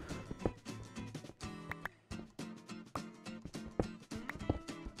going.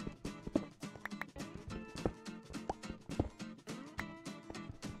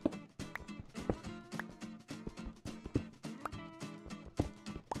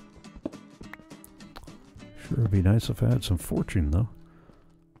 Sure would be nice if I had some fortune, though.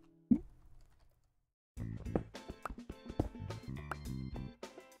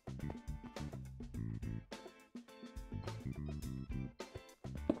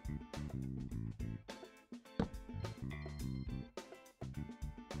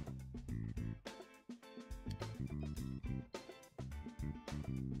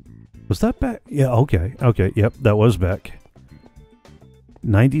 Was that back? Yeah, okay. Okay, yep, that was back.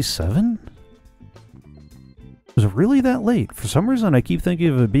 97? Was it really that late? For some reason, I keep thinking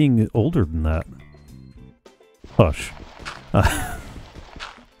of it being older than that. Hush.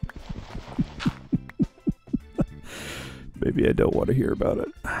 Maybe I don't want to hear about it.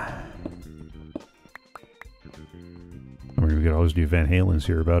 I mean, we could always do Van Halen's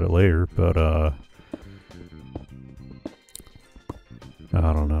hear about it later, but, I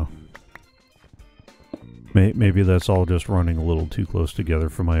don't know. Maybe that's all just running a little too close together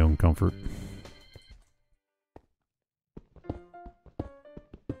for my own comfort.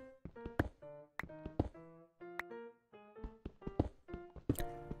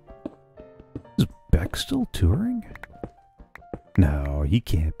 Is Beck still touring? No, he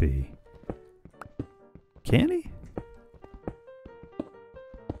can't be. Can he?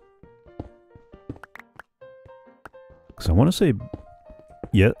 Because I want to say...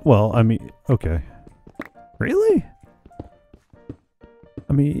 Yeah, well, I mean... Okay. Really?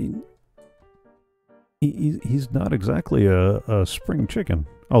 I mean... He's not exactly a spring chicken.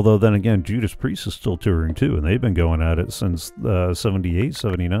 Although, then again, Judas Priest is still touring, too, and they've been going at it since 78,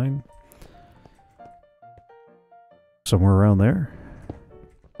 79. Somewhere around there.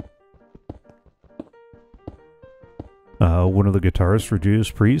 One of the guitarists for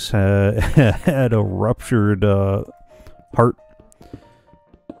Judas Priest had a ruptured heart.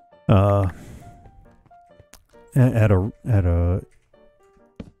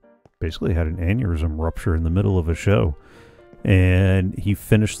 Basically had an aneurysm rupture in the middle of a show, and he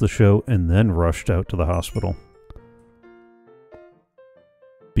finished the show and then rushed out to the hospital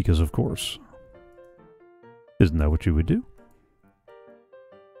because, of course, isn't that what you would do?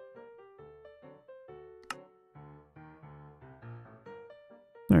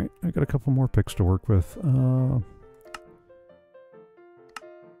 All right, I got a couple more picks to work with. Well,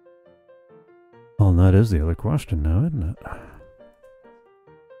 and that is the other question now, isn't it?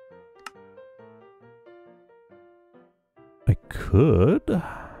 I could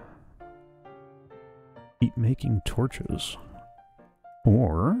keep making torches,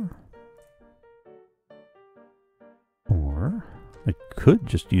 or I could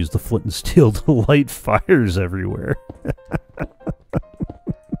just use the flint and steel to light fires everywhere.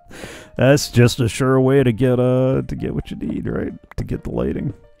 That's just a sure way to get what you need, right? To get the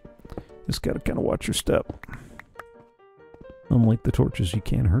lighting. Just gotta kind of watch your step. Unlike the torches, you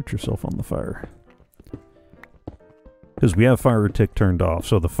can't hurt yourself on the fire. Because we have fire tick turned off,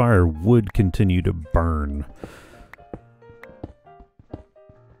 so the fire would continue to burn.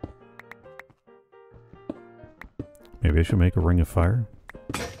 Maybe I should make a ring of fire?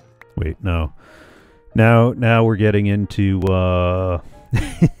 Wait, no. Now we're getting into,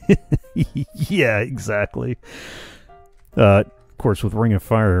 yeah, exactly. Of course, with Ring of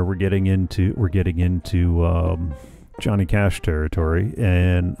Fire, we're getting into Johnny Cash territory,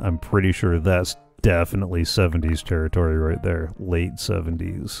 and I'm pretty sure that's definitely 70s territory right there. Late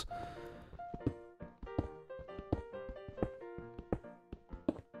 70s.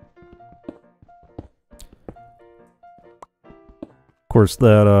 Of course,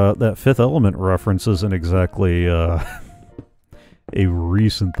 that Fifth Element reference isn't exactly a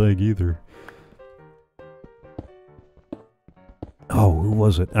recent thing either. Oh, who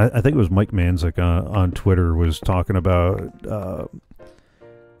was it? I think it was Mike Manzik on Twitter was talking about... oh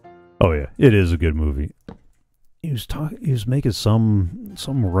yeah, it is a good movie. He was making some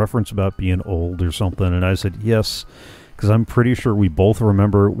reference about being old or something, and I said yes, because I'm pretty sure we both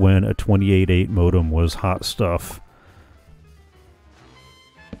remember when a 28.8 modem was hot stuff.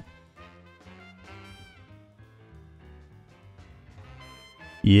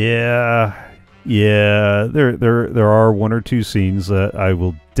 Yeah, there are one or two scenes that I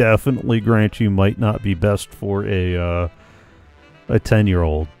will definitely grant you might not be best for a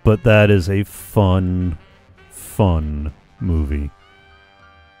 10-year-old, but that is a fun movie.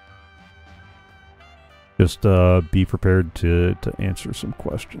 Just be prepared to answer some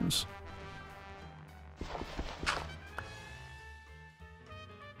questions.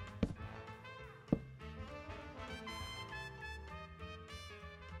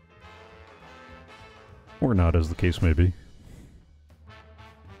 Or not, as the case may be.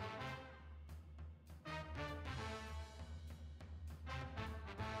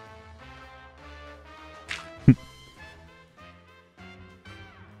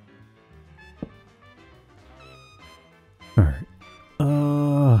 Alright.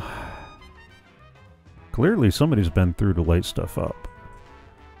 Clearly somebody's been through to light stuff up.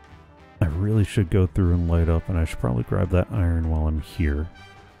 I really should go through and light up, and I should probably grab that iron while I'm here.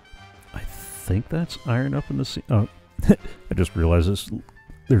 I think that's iron up in the sea. Oh, I just realized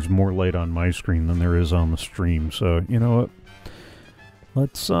there's more light on my screen than there is on the stream. So you know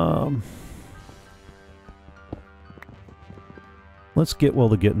what? Let's get while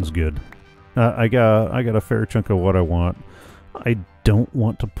the getting's good. I got a fair chunk of what I want. I don't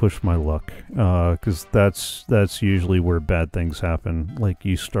want to push my luck, because that's usually where bad things happen. Like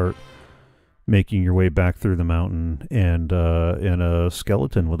you start making your way back through the mountain, and a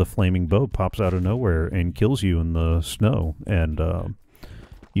skeleton with a flaming bow pops out of nowhere and kills you in the snow, and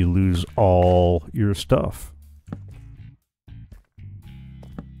you lose all your stuff.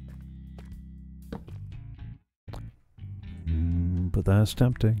 But that's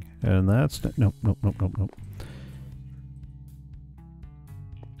tempting, and that's nope.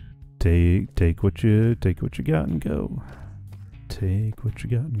 Take what you got and go. Take what you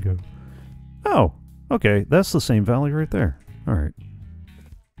got and go. Oh, okay. That's the same valley right there. All right.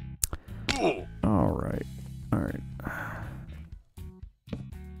 All right. All right.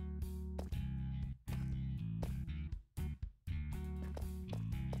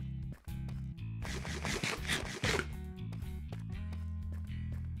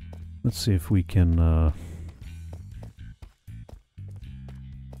 Let's see if we can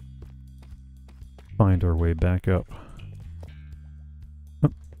find our way back up.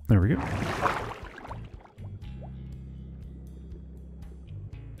 Oh, there we go.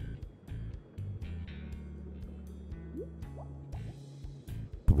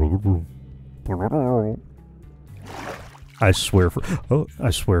 I swear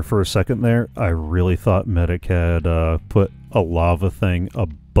for a second there, I really thought Medic had put a lava thing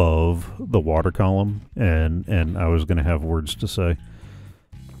above the water column, and I was going to have words to say.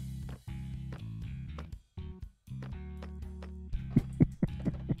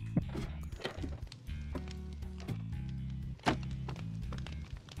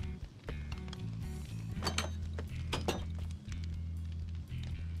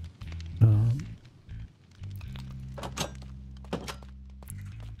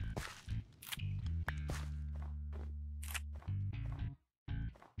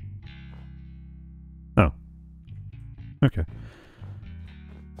 Oh. Okay.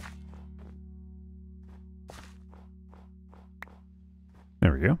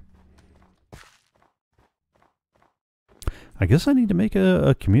 There we go. I guess I need to make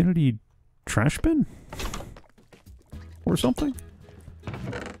a community trash bin? Or something?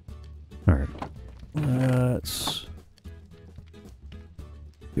 Alright. Let's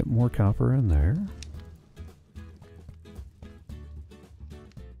get more copper in there.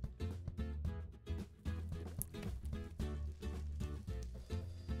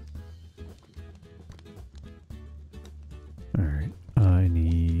 Alright, I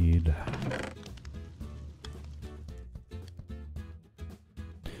need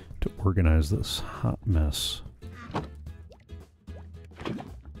to organize this hot mess.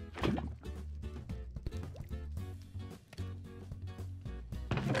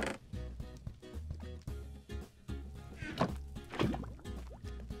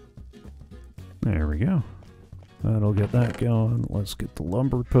 There we go. That'll get that going. Let's get the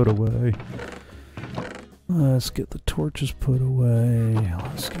lumber put away. Let's get the torches put away.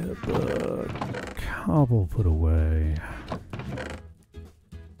 Let's get the cobble put away.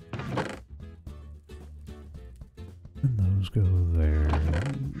 And those go there.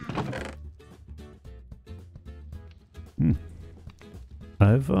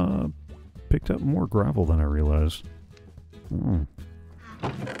 I've picked up more gravel than I realized.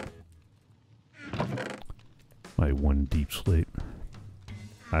 My one deep slate.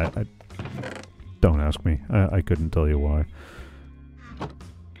 I don't ask me. I couldn't tell you why.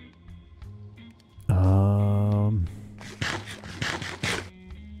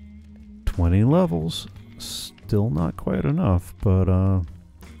 20 levels. Still not quite enough, but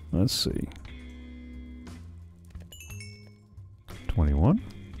let's see. 21.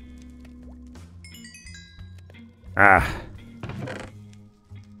 Ah!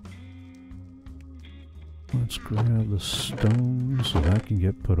 Let's grab the stone so that can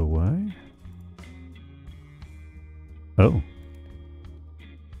get put away. Oh.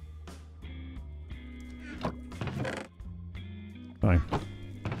 Fine.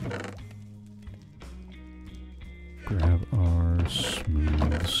 Grab our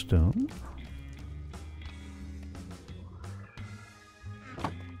smooth stone.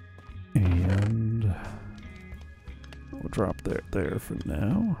 And we'll drop that there for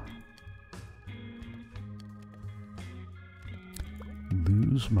now.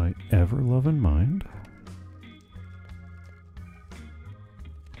 Lose my ever-loving mind.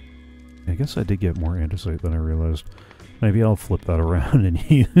 I guess I did get more andesite than I realized. Maybe I'll flip that around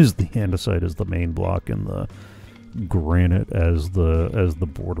and use the andesite as the main block and the granite as the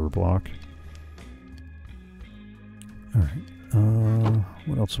border block. Alright,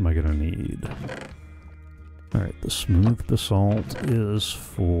 what else am I gonna need? Alright, the smooth basalt is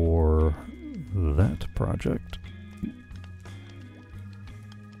for that project.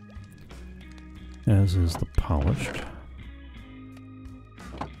 As is the polished.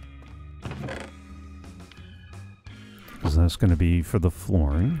 Because that's going to be for the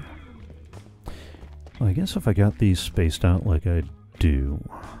flooring. Well, I guess if I got these spaced out like I do,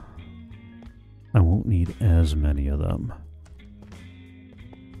 I won't need as many of them.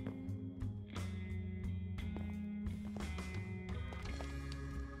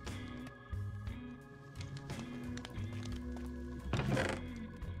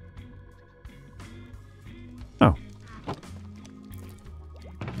 Oh.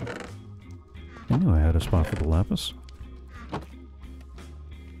 a spot for the lapis.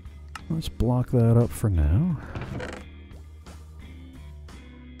 Let's block that up for now.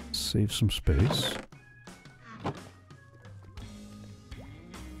 Save some space.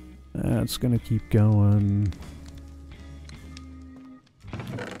 That's gonna keep going.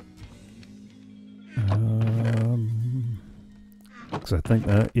 Because I think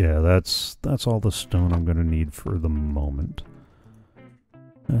that, yeah, that's all the stone I'm gonna need for the moment.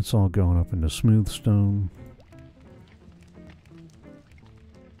 That's all going up into smooth stone.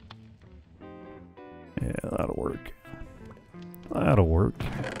 Yeah, that'll work. That'll work.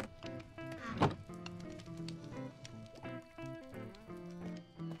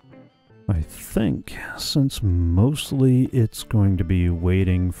 I think since mostly it's going to be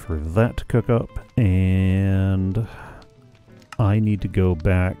waiting for that to cook up, and I need to go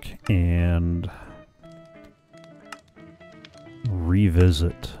back and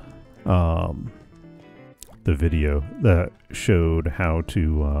revisit the video that showed how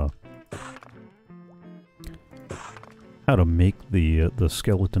to make the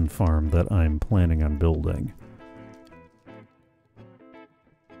skeleton farm that I'm planning on building.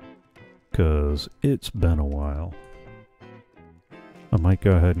 Because it's been a while. I might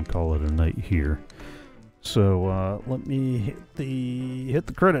go ahead and call it a night here. So let me hit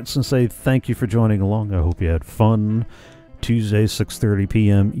the credits and say thank you for joining along. I hope you had fun. Tuesday, 6:30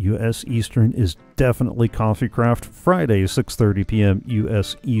 p.m. U.S. Eastern is definitely CoffeeCraft. Friday, 6:30 p.m.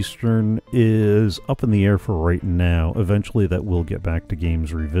 U.S. Eastern is up in the air for right now. Eventually that will get back to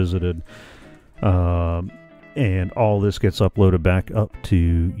Games Revisited. And all this gets uploaded back up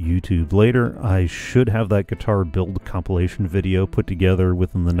to YouTube later. I should have that guitar build compilation video put together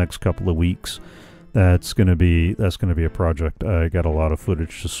within the next couple of weeks. That's gonna be a project. I got a lot of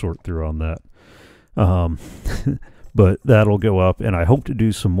footage to sort through on that. But that'll go up, and I hope to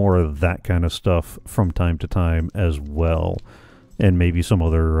do some more of that kind of stuff from time to time as well, and maybe some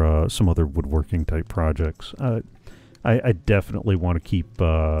other woodworking type projects. I definitely want to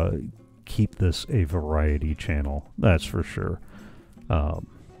keep this a variety channel. That's for sure.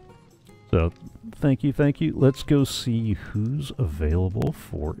 So thank you. Let's go see who's available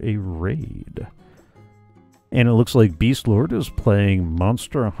for a raid. And it looks like Beastlord is playing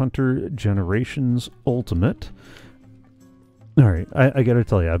Monster Hunter Generations Ultimate. Alright, I gotta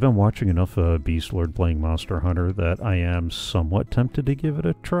tell you, I've been watching enough Beastlord playing Monster Hunter that I am somewhat tempted to give it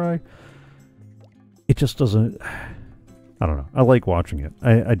a try. It just doesn't... I don't know. I like watching it.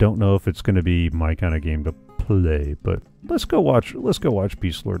 I don't know if it's going to be my kind of game to play, but let's go watch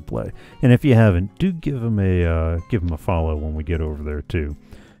Beastlord play. And if you haven't, do give him a follow when we get over there too.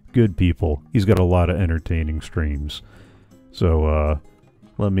 Good people. He's got a lot of entertaining streams. So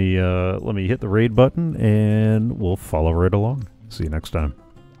let me hit the raid button and we'll follow right along. See you next time.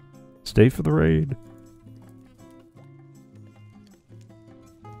 Stay for the raid.